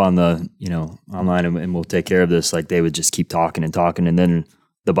card, jump on the, online and we'll take care of this. Like they would just keep talking. And then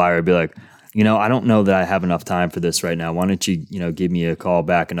the buyer would be like, I don't know that I have enough time for this right now. Why don't you, give me a call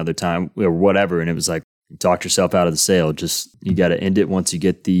back another time or whatever. And it was like, talk yourself out of the sale. Just, you got to end it once you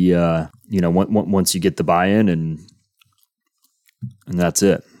get the, once you get the buy-in and that's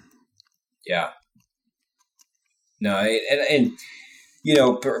it. Yeah. No. And we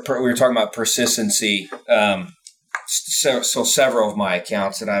were talking about persistency. So several of my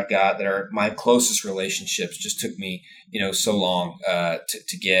accounts that I've got that are my closest relationships just took me, so long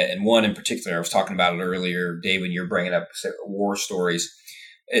to get. And one in particular, I was talking about it earlier, Dave, when you're bringing up war stories.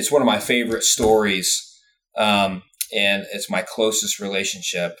 It's one of my favorite stories, and it's my closest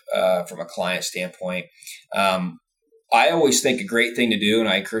relationship from a client standpoint. I always think a great thing to do, and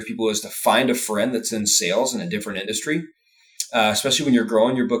I encourage people, is to find a friend that's in sales in a different industry. Especially when you're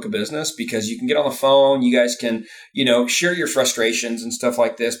growing your book of business, because you can get on the phone, you guys can, share your frustrations and stuff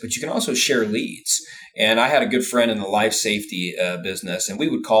like this, but you can also share leads. And I had a good friend in the life safety business, and we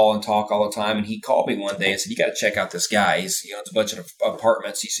would call and talk all the time. And he called me one day and said, you got to check out this guy. He's, it's a bunch of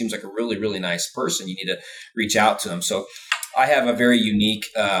apartments. He seems like a really, really nice person. You need to reach out to him. So I have a very unique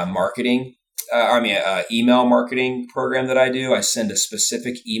email marketing program that I do. I send a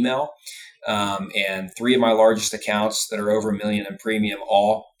specific email And 3 of my largest accounts that are over $1 million in premium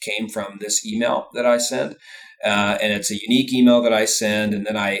all came from this email that I send. And it's a unique email that I send, and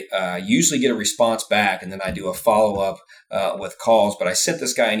then I usually get a response back, and then I do a follow-up with calls. But I sent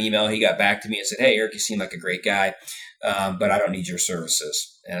this guy an email. He got back to me and said, "Hey, Eric, you seem like a great guy, but I don't need your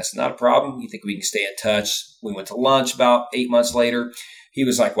services." And I said, "Not a problem. You think we can stay in touch?" We went to lunch about 8 months later. He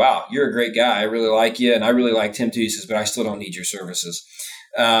was like, "Wow, you're a great guy. I really like you." And I really liked him too. He says, "But I still don't need your services."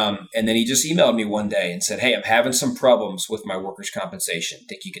 And then he just emailed me one day and said, "Hey, I'm having some problems with my workers' compensation.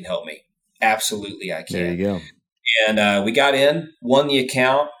 Think you can help me?" Absolutely, I can. There you go. And we got in, won the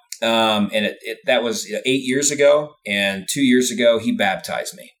account, and that was 8 years ago. And 2 years ago, he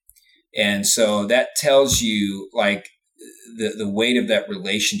baptized me. And so that tells you like the weight of that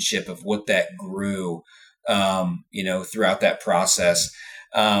relationship, of what that grew, throughout that process.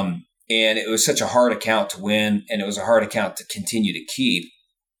 And it was such a hard account to win, and it was a hard account to continue to keep.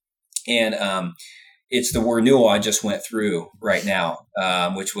 And it's the renewal I just went through right now,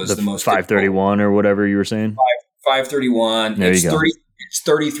 which was the most 531 difficult. Or whatever you were saying. 531. There you go. It's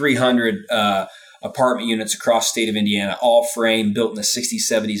 3,300 apartment units across the state of Indiana, all frame, built in the 60s,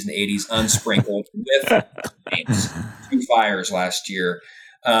 70s, and 80s, unsprinkled, with flames, 2 fires last year.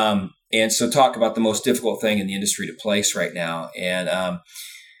 And so talk about the most difficult thing in the industry to place right now. And,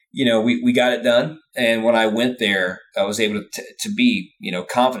 we got it done. And when I went there, I was able to be,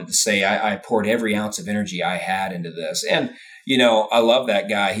 confident to say I poured every ounce of energy I had into this. And, I love that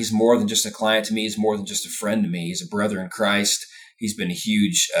guy. He's more than just a client to me. He's more than just a friend to me. He's a brother in Christ. He's been a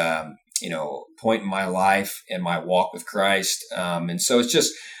huge, point in my life and my walk with Christ. And so it's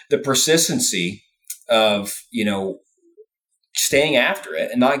just the persistency of, staying after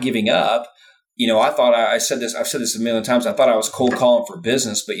it and not giving up. I've said this a million times. I thought I was cold calling for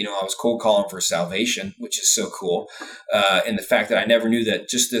business, but, I was cold calling for salvation, which is so cool. And the fact that I never knew that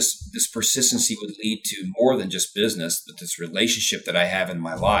just this persistency would lead to more than just business, but this relationship that I have in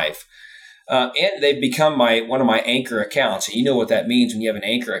my life. And they've become one of my anchor accounts. And you know what that means when you have an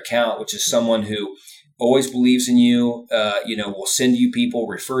anchor account, which is someone who always believes in you, will send you people,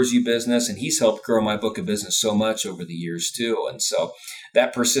 refers you business. And he's helped grow my book of business so much over the years too. And so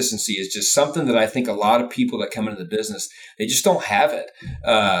that persistency is just something that I think a lot of people that come into the business, they just don't have it.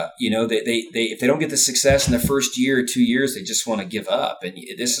 They if they don't get the success in the first year or 2 years, they just want to give up. And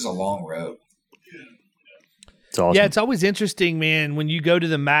this is a long road. It's awesome. Yeah, it's always interesting, man, when you go to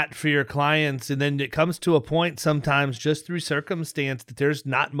the mat for your clients, and then it comes to a point sometimes just through circumstance that there's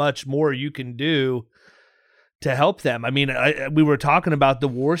not much more you can do to help them. I mean, we were talking about the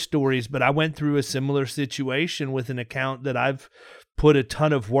war stories, but I went through a similar situation with an account that I've put a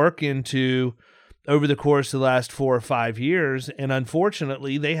ton of work into over the course of the last 4 or 5 years. And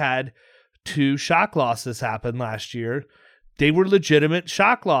unfortunately, they had 2 shock losses happen last year. They were legitimate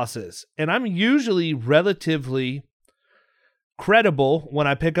shock losses. And I'm usually relatively credible when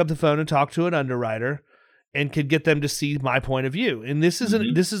I pick up the phone and talk to an underwriter and could get them to see my point of view. And this is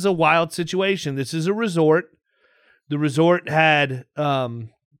this is a wild situation. This is a resort. The resort had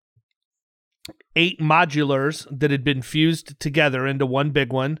 8 modulars that had been fused together into one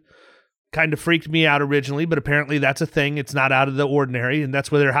big one. Kind of freaked me out originally, but apparently that's a thing. It's not out of the ordinary, and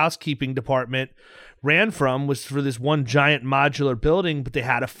that's where their housekeeping department ran from, was for this one giant modular building, but they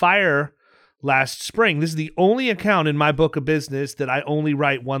had a fire last spring. This is the only account in my book of business that I only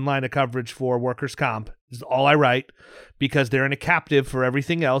write 1 line of coverage for workers' comp. This is all I write, because they're in a captive for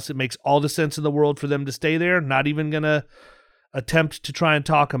everything else. It makes all the sense in the world for them to stay there. Not even going to attempt to try and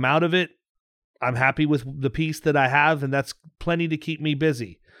talk them out of it. I'm happy with the piece that I have, and that's plenty to keep me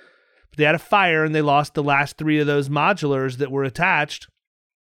busy. But they had a fire, and they lost the last 3 of those modulars that were attached,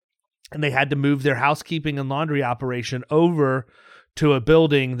 and they had to move their housekeeping and laundry operation over to a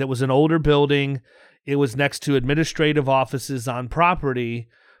building that was an older building. It was next to administrative offices on property,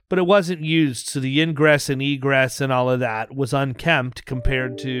 but it wasn't used, so the ingress and egress and all of that was unkempt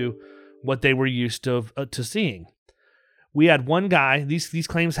compared to what they were used to seeing. We had one guy, these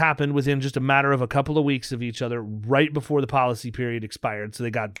claims happened within just a matter of a couple of weeks of each other, right before the policy period expired, so they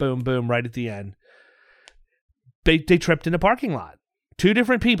got boom, boom, right at the end. They tripped in a parking lot. 2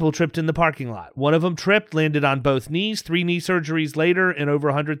 different people tripped in the parking lot. One of them tripped, landed on both knees, 3 knee surgeries later, and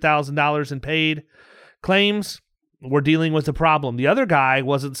over $100,000 in paid claims. We're dealing with a problem. The other guy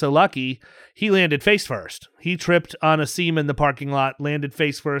wasn't so lucky. He landed face first. He tripped on a seam in the parking lot, landed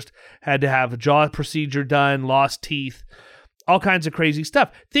face first, had to have a jaw procedure done, lost teeth, all kinds of crazy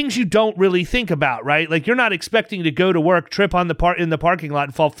stuff. Things you don't really think about, right? Like, you're not expecting to go to work, trip on in the parking lot,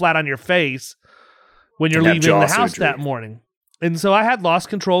 and fall flat on your face when you're leaving the house that morning. And so I had loss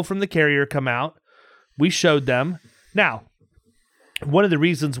control from the carrier come out. We showed them. Now, one of the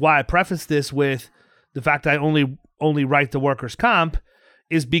reasons why I preface this with the fact I only write the workers' comp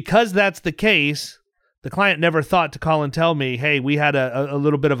is because that's the case. The client never thought to call and tell me, hey, we had a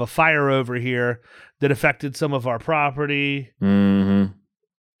little bit of a fire over here that affected some of our property and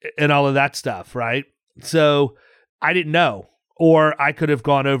all of that stuff, right? So I didn't know. Or I could have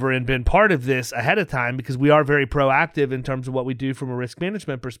gone over and been part of this ahead of time because we are very proactive in terms of what we do from a risk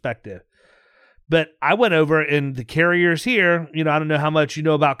management perspective. But I went over and the carriers here, I don't know how much you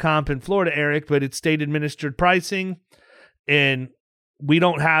know about comp in Florida, Eric, but it's state administered pricing and we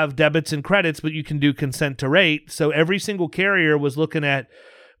don't have debits and credits, but you can do consent to rate. So every single carrier was looking at,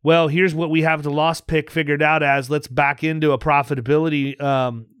 well, here's what we have the loss pick figured out as. Let's back into a profitability,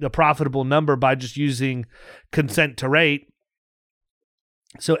 a profitable number by just using consent to rate.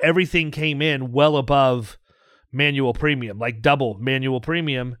 So everything came in well above manual premium, like double manual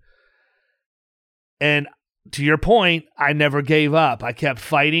premium. And to your point, I never gave up. I kept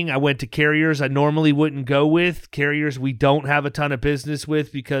fighting. I went to carriers I normally wouldn't go with, carriers we don't have a ton of business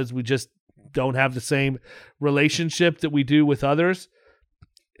with because we just don't have the same relationship that we do with others.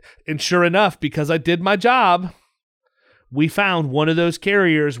 And sure enough, because I did my job, we found one of those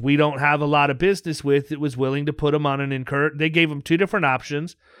carriers we don't have a lot of business with that was willing to put them on an incurred. They gave them two different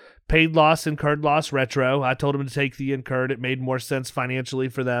options, paid loss, incurred loss, retro. I told them to take the incurred. It made more sense financially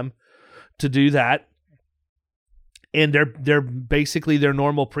for them to do that. And they're basically their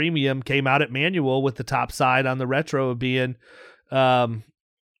normal premium came out at manual with the top side on the retro being,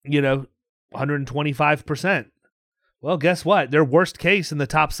 125%. Well, guess what? Their worst case in the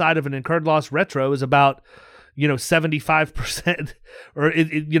top side of an incurred loss retro is about, 75%, or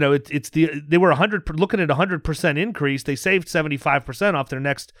they were 100 looking at 100% increase. They saved 75% off their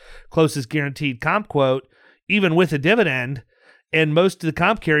next closest guaranteed comp quote, even with a dividend. And most of the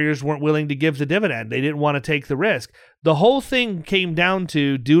comp carriers weren't willing to give the dividend. They didn't want to take the risk. The whole thing came down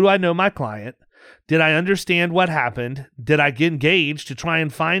to, do I know my client? Did I understand what happened? Did I get engaged to try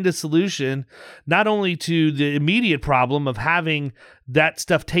and find a solution, not only to the immediate problem of having that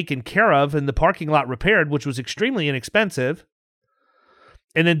stuff taken care of and the parking lot repaired, which was extremely inexpensive,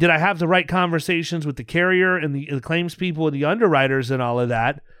 and then did I have the right conversations with the carrier and the claims people and the underwriters and all of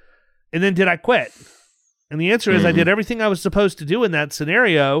that? And then did I quit? And the answer is I did everything I was supposed to do in that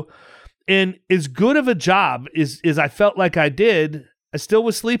scenario. And as good of a job as I felt like I did, I still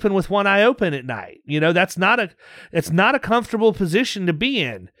was sleeping with one eye open at night. It's not a comfortable position to be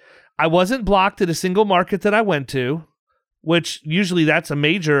in. I wasn't blocked at a single market that I went to, which usually that's a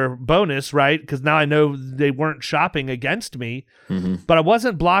major bonus, right? Because now I know they weren't shopping against me. But I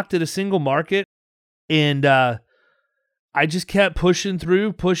wasn't blocked at a single market. And I just kept pushing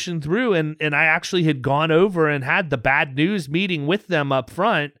through. And I actually had gone over and had the bad news meeting with them up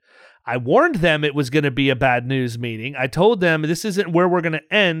front. I warned them it was going to be a bad news meeting. I told them this isn't where we're going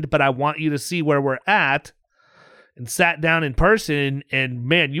to end, but I want you to see where we're at, and sat down in person. And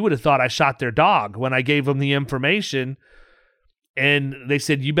man, you would have thought I shot their dog when I gave them the information. And they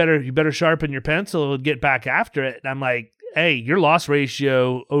said, you better sharpen your pencil and get back after it. And I'm like, hey, your loss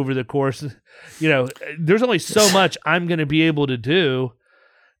ratio over the course, there's only so much I'm going to be able to do.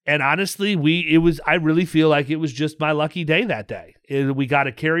 And honestly, I really feel like it was just my lucky day that day. We got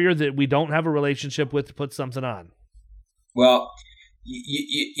a carrier that we don't have a relationship with to put something on. Well,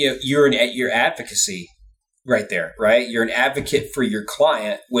 you're your advocacy right there, right? You're an advocate for your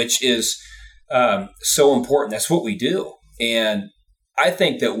client, which is so important. That's what we do. And I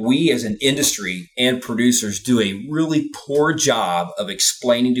think that we as an industry and producers do a really poor job of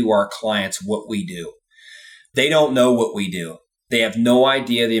explaining to our clients what we do. They don't know what we do. They have no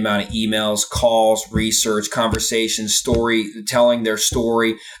idea the amount of emails, calls, research, conversations, telling their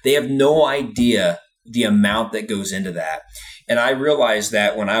story. They have no idea the amount that goes into that. And I realized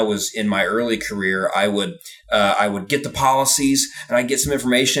that when I was in my early career, I would get the policies and I'd get some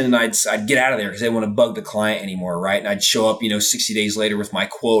information and I'd get out of there because they didn't want to bug the client anymore, right? And I'd show up, 60 days later with my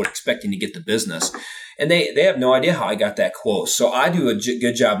quote, expecting to get the business. And they have no idea how I got that quote. So I do a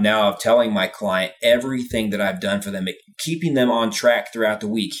good job now of telling my client everything that I've done for them, keeping them on track throughout the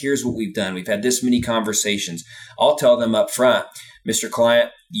week. Here's what we've done. We've had this many conversations. I'll tell them up front, Mr. Client,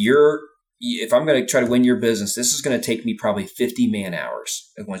 if I'm going to try to win your business, this is going to take me probably 50 man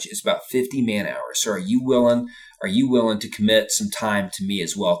hours. It's about 50 man hours. So are you willing to commit some time to me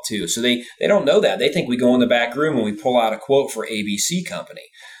as well too? So they don't know that. They think we go in the back room and we pull out a quote for ABC company.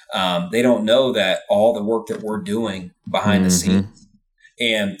 They don't know that all the work that we're doing behind the scenes.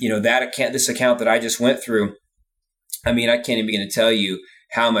 And this account that I just went through, I can't even begin to tell you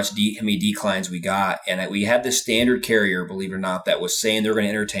how many declines we got. And we had this standard carrier, believe it or not, that was saying they're going to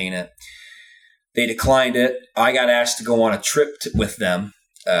entertain it. They declined it. I got asked to go on a trip with them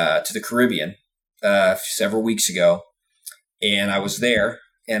to the Caribbean several weeks ago, and I was there.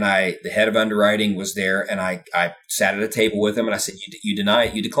 And the head of underwriting was there, and I sat at a table with him, and I said,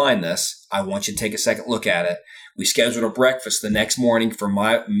 you decline this. I want you to take a second look at it. We scheduled a breakfast the next morning for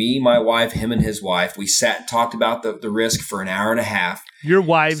me, my wife, him, and his wife. We sat and talked about the risk for an hour and a half. Your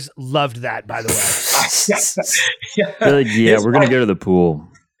wives loved that, by the way. They're like, we're going to go to the pool.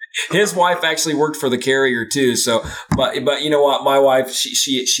 His wife actually worked for the carrier too. So, but you know what? My wife,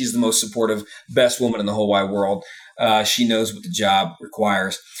 she's the most supportive, best woman in the whole wide world. She knows what the job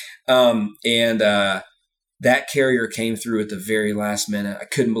requires. That carrier came through at the very last minute. I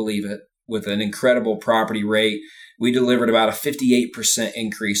couldn't believe it. With an incredible property rate, we delivered about a 58%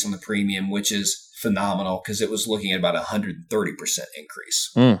 increase on the premium, which is phenomenal because it was looking at about 130%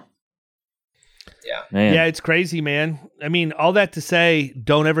 increase. Yeah. Man. Yeah, it's crazy, man. I mean, all that to say,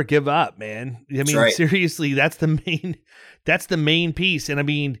 don't ever give up, man. I mean, right. Seriously, that's the main piece. And I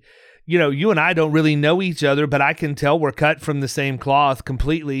mean, you know, you and I don't really know each other, but I can tell we're cut from the same cloth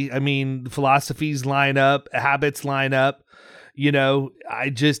completely. I mean, philosophies line up, habits line up. You know,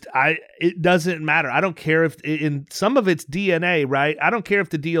 it doesn't matter. I don't care if in some of it's DNA, right? I don't care if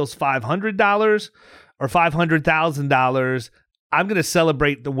the deal's $500 or $500,000. I'm going to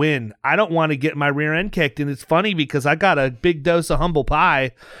celebrate the win. I don't want to get my rear end kicked. And it's funny because I got a big dose of humble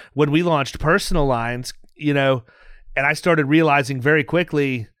pie when we launched personal lines, you know, and I started realizing very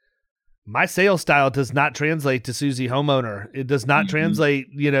quickly my sales style does not translate to Susie Homeowner. It does not translate,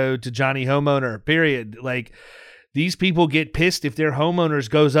 you know, to Johnny Homeowner, period. Like, these people get pissed if their homeowners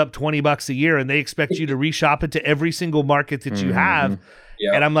goes up $20 a year and they expect you to reshop it to every single market that you have.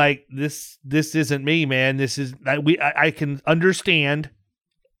 Yep. And I'm like, this isn't me, man. This is I can understand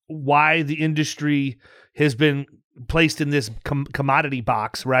why the industry has been placed in this commodity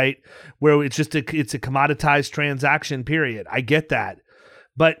box, right? Where it's just it's a commoditized transaction, period. I get that.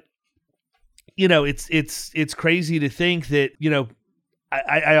 But you know, it's crazy to think that, you know,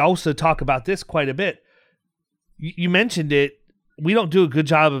 I also talk about this quite a bit. You mentioned it. We don't do a good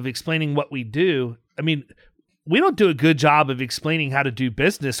job of explaining what we do. I mean, we don't do a good job of explaining how to do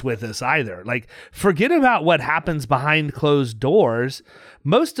business with us either. Like, forget about what happens behind closed doors.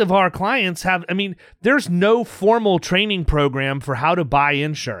 Most of our clients there's no formal training program for how to buy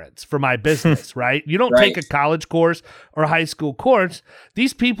insurance for my business, right? You don't take a college course or a high school course.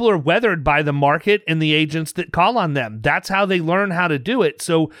 These people are weathered by the market and the agents that call on them. That's how they learn how to do it.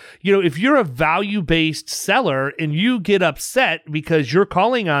 So, you know, if you're a value-based seller and you get upset because you're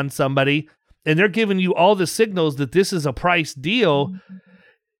calling on somebody and they're giving you all the signals that this is a price deal,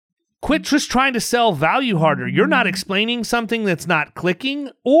 quit just trying to sell value harder. You're not explaining something that's not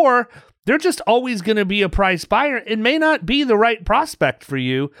clicking, or they're just always going to be a price buyer. It may not be the right prospect for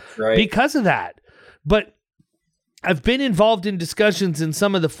you because of that. But I've been involved in discussions in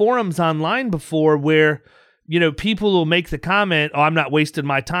some of the forums online before where, you know, people will make the comment, "Oh, I'm not wasting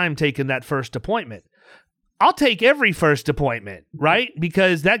my time taking that first appointment." I'll take every first appointment, right?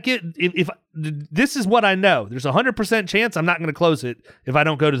 Because if this is what I know, there's a 100% chance I'm not going to close it if I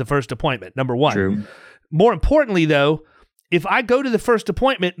don't go to the first appointment. Number one. True. More importantly, though, if I go to the first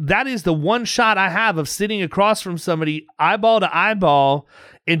appointment, that is the one shot I have of sitting across from somebody eyeball to eyeball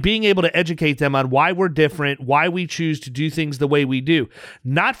and being able to educate them on why we're different, why we choose to do things the way we do.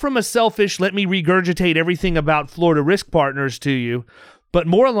 Not from a selfish, let me regurgitate everything about Florida Risk Partners to you, but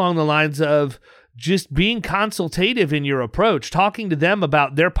more along the lines of just being consultative in your approach, talking to them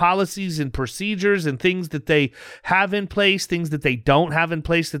about their policies and procedures and things that they have in place, things that they don't have in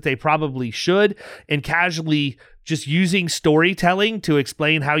place that they probably should, and casually just using storytelling to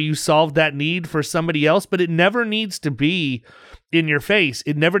explain how you solved that need for somebody else. But it never needs to be in your face.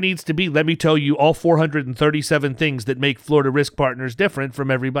 It never needs to be, let me tell you all 437 things that make Florida Risk Partners different from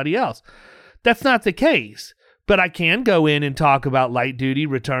everybody else. That's not the case. But I can go in and talk about light duty,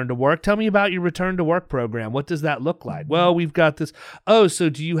 return to work. Tell me about your return to work program. What does that look like? Well, we've got this. Oh, so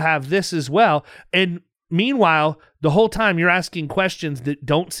do you have this as well? And meanwhile, the whole time you're asking questions that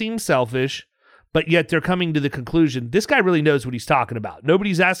don't seem selfish, but yet they're coming to the conclusion, this guy really knows what he's talking about.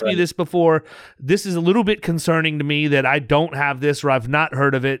 Nobody's asked me this before. This is a little bit concerning to me that I don't have this or I've not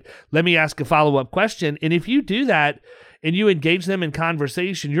heard of it. Let me ask a follow-up question. And if you do that, and you engage them in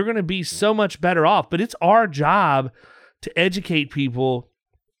conversation, you're going to be so much better off. But it's our job to educate people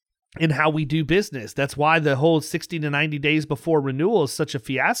in how we do business. That's why the whole 60 to 90 days before renewal is such a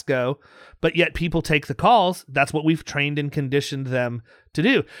fiasco, but yet people take the calls. That's what we've trained and conditioned them to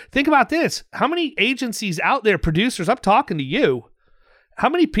do. Think about this. How many agencies out there, producers, I'm talking to you, how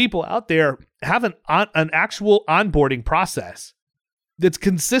many people out there have an actual onboarding process that's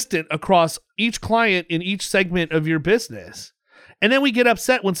consistent across each client in each segment of your business. And then we get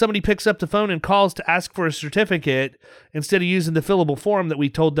upset when somebody picks up the phone and calls to ask for a certificate instead of using the fillable form that we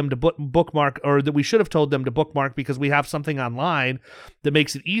told them to bookmark, or that we should have told them to bookmark because we have something online that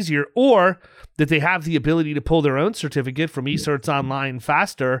makes it easier, or that they have the ability to pull their own certificate from eCerts Online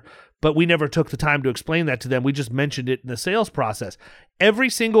faster, but we never took the time to explain that to them. We just mentioned it in the sales process.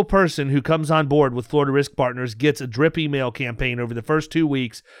 Every single person who comes on board with Florida Risk Partners gets a drip email campaign over the first 2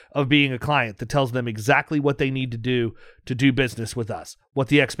 weeks of being a client that tells them exactly what they need to do business with us, what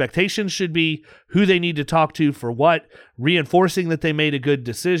the expectations should be, who they need to talk to for what, reinforcing that they made a good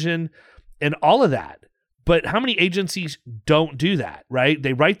decision, and all of that. But how many agencies don't do that, right?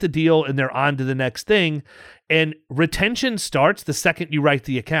 They write the deal and they're on to the next thing. And retention starts the second you write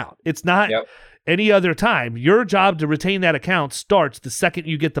the account. It's not any other time. Your job to retain that account starts the second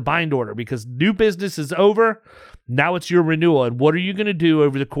you get the bind order, because new business is over. Now it's your renewal. And what are you going to do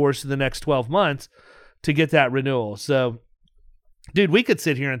over the course of the next 12 months to get that renewal? So, dude, we could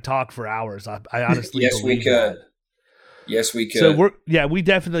sit here and talk for hours. I honestly yes, we could. That. Yes, we could. So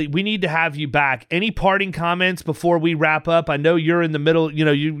we need to have you back. Any parting comments before we wrap up? I know you're in the middle. You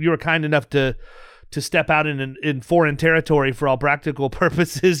know, you were kind enough to step out in foreign territory for all practical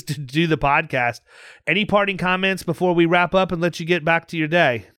purposes to do the podcast. Any parting comments before we wrap up and let you get back to your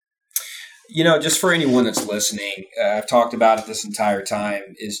day? You know, just for anyone that's listening, I've talked about it this entire time,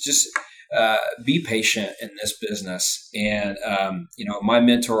 is just be patient in this business. And, you know, my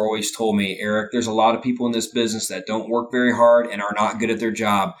mentor always told me, Eric, there's a lot of people in this business that don't work very hard and are not good at their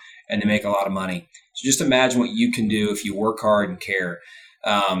job, and they make a lot of money. So just imagine what you can do if you work hard and care.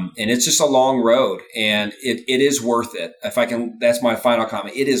 And it's just a long road, and it is worth it. If I can, that's my final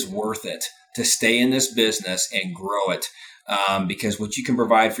comment. It is worth it to stay in this business and grow it. Because what you can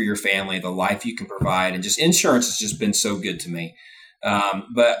provide for your family, the life you can provide, and just insurance has just been so good to me.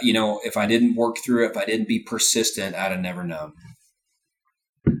 But, you know, if I didn't work through it, if I didn't be persistent, I'd have never known.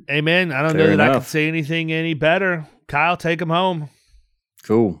 Amen. I don't know that I could say anything any better. Kyle, take them home.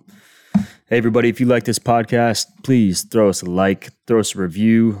 Cool. Hey, everybody, if you like this podcast, please throw us a like, throw us a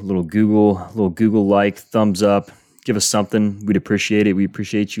review, a little Google like, thumbs up. Give us something. We'd appreciate it. We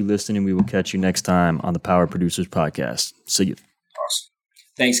appreciate you listening. We will catch you next time on the Power Producers Podcast. See you. Awesome.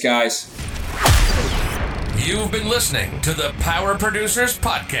 Thanks, guys. You've been listening to the Power Producers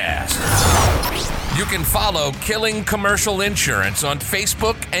Podcast. You can follow Killing Commercial Insurance on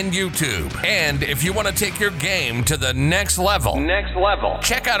Facebook and YouTube. And if you want to take your game to the next level,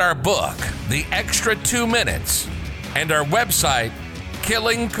 check out our book, The Extra 2 Minutes, and our website,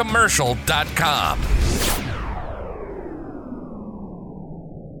 killingcommercial.com.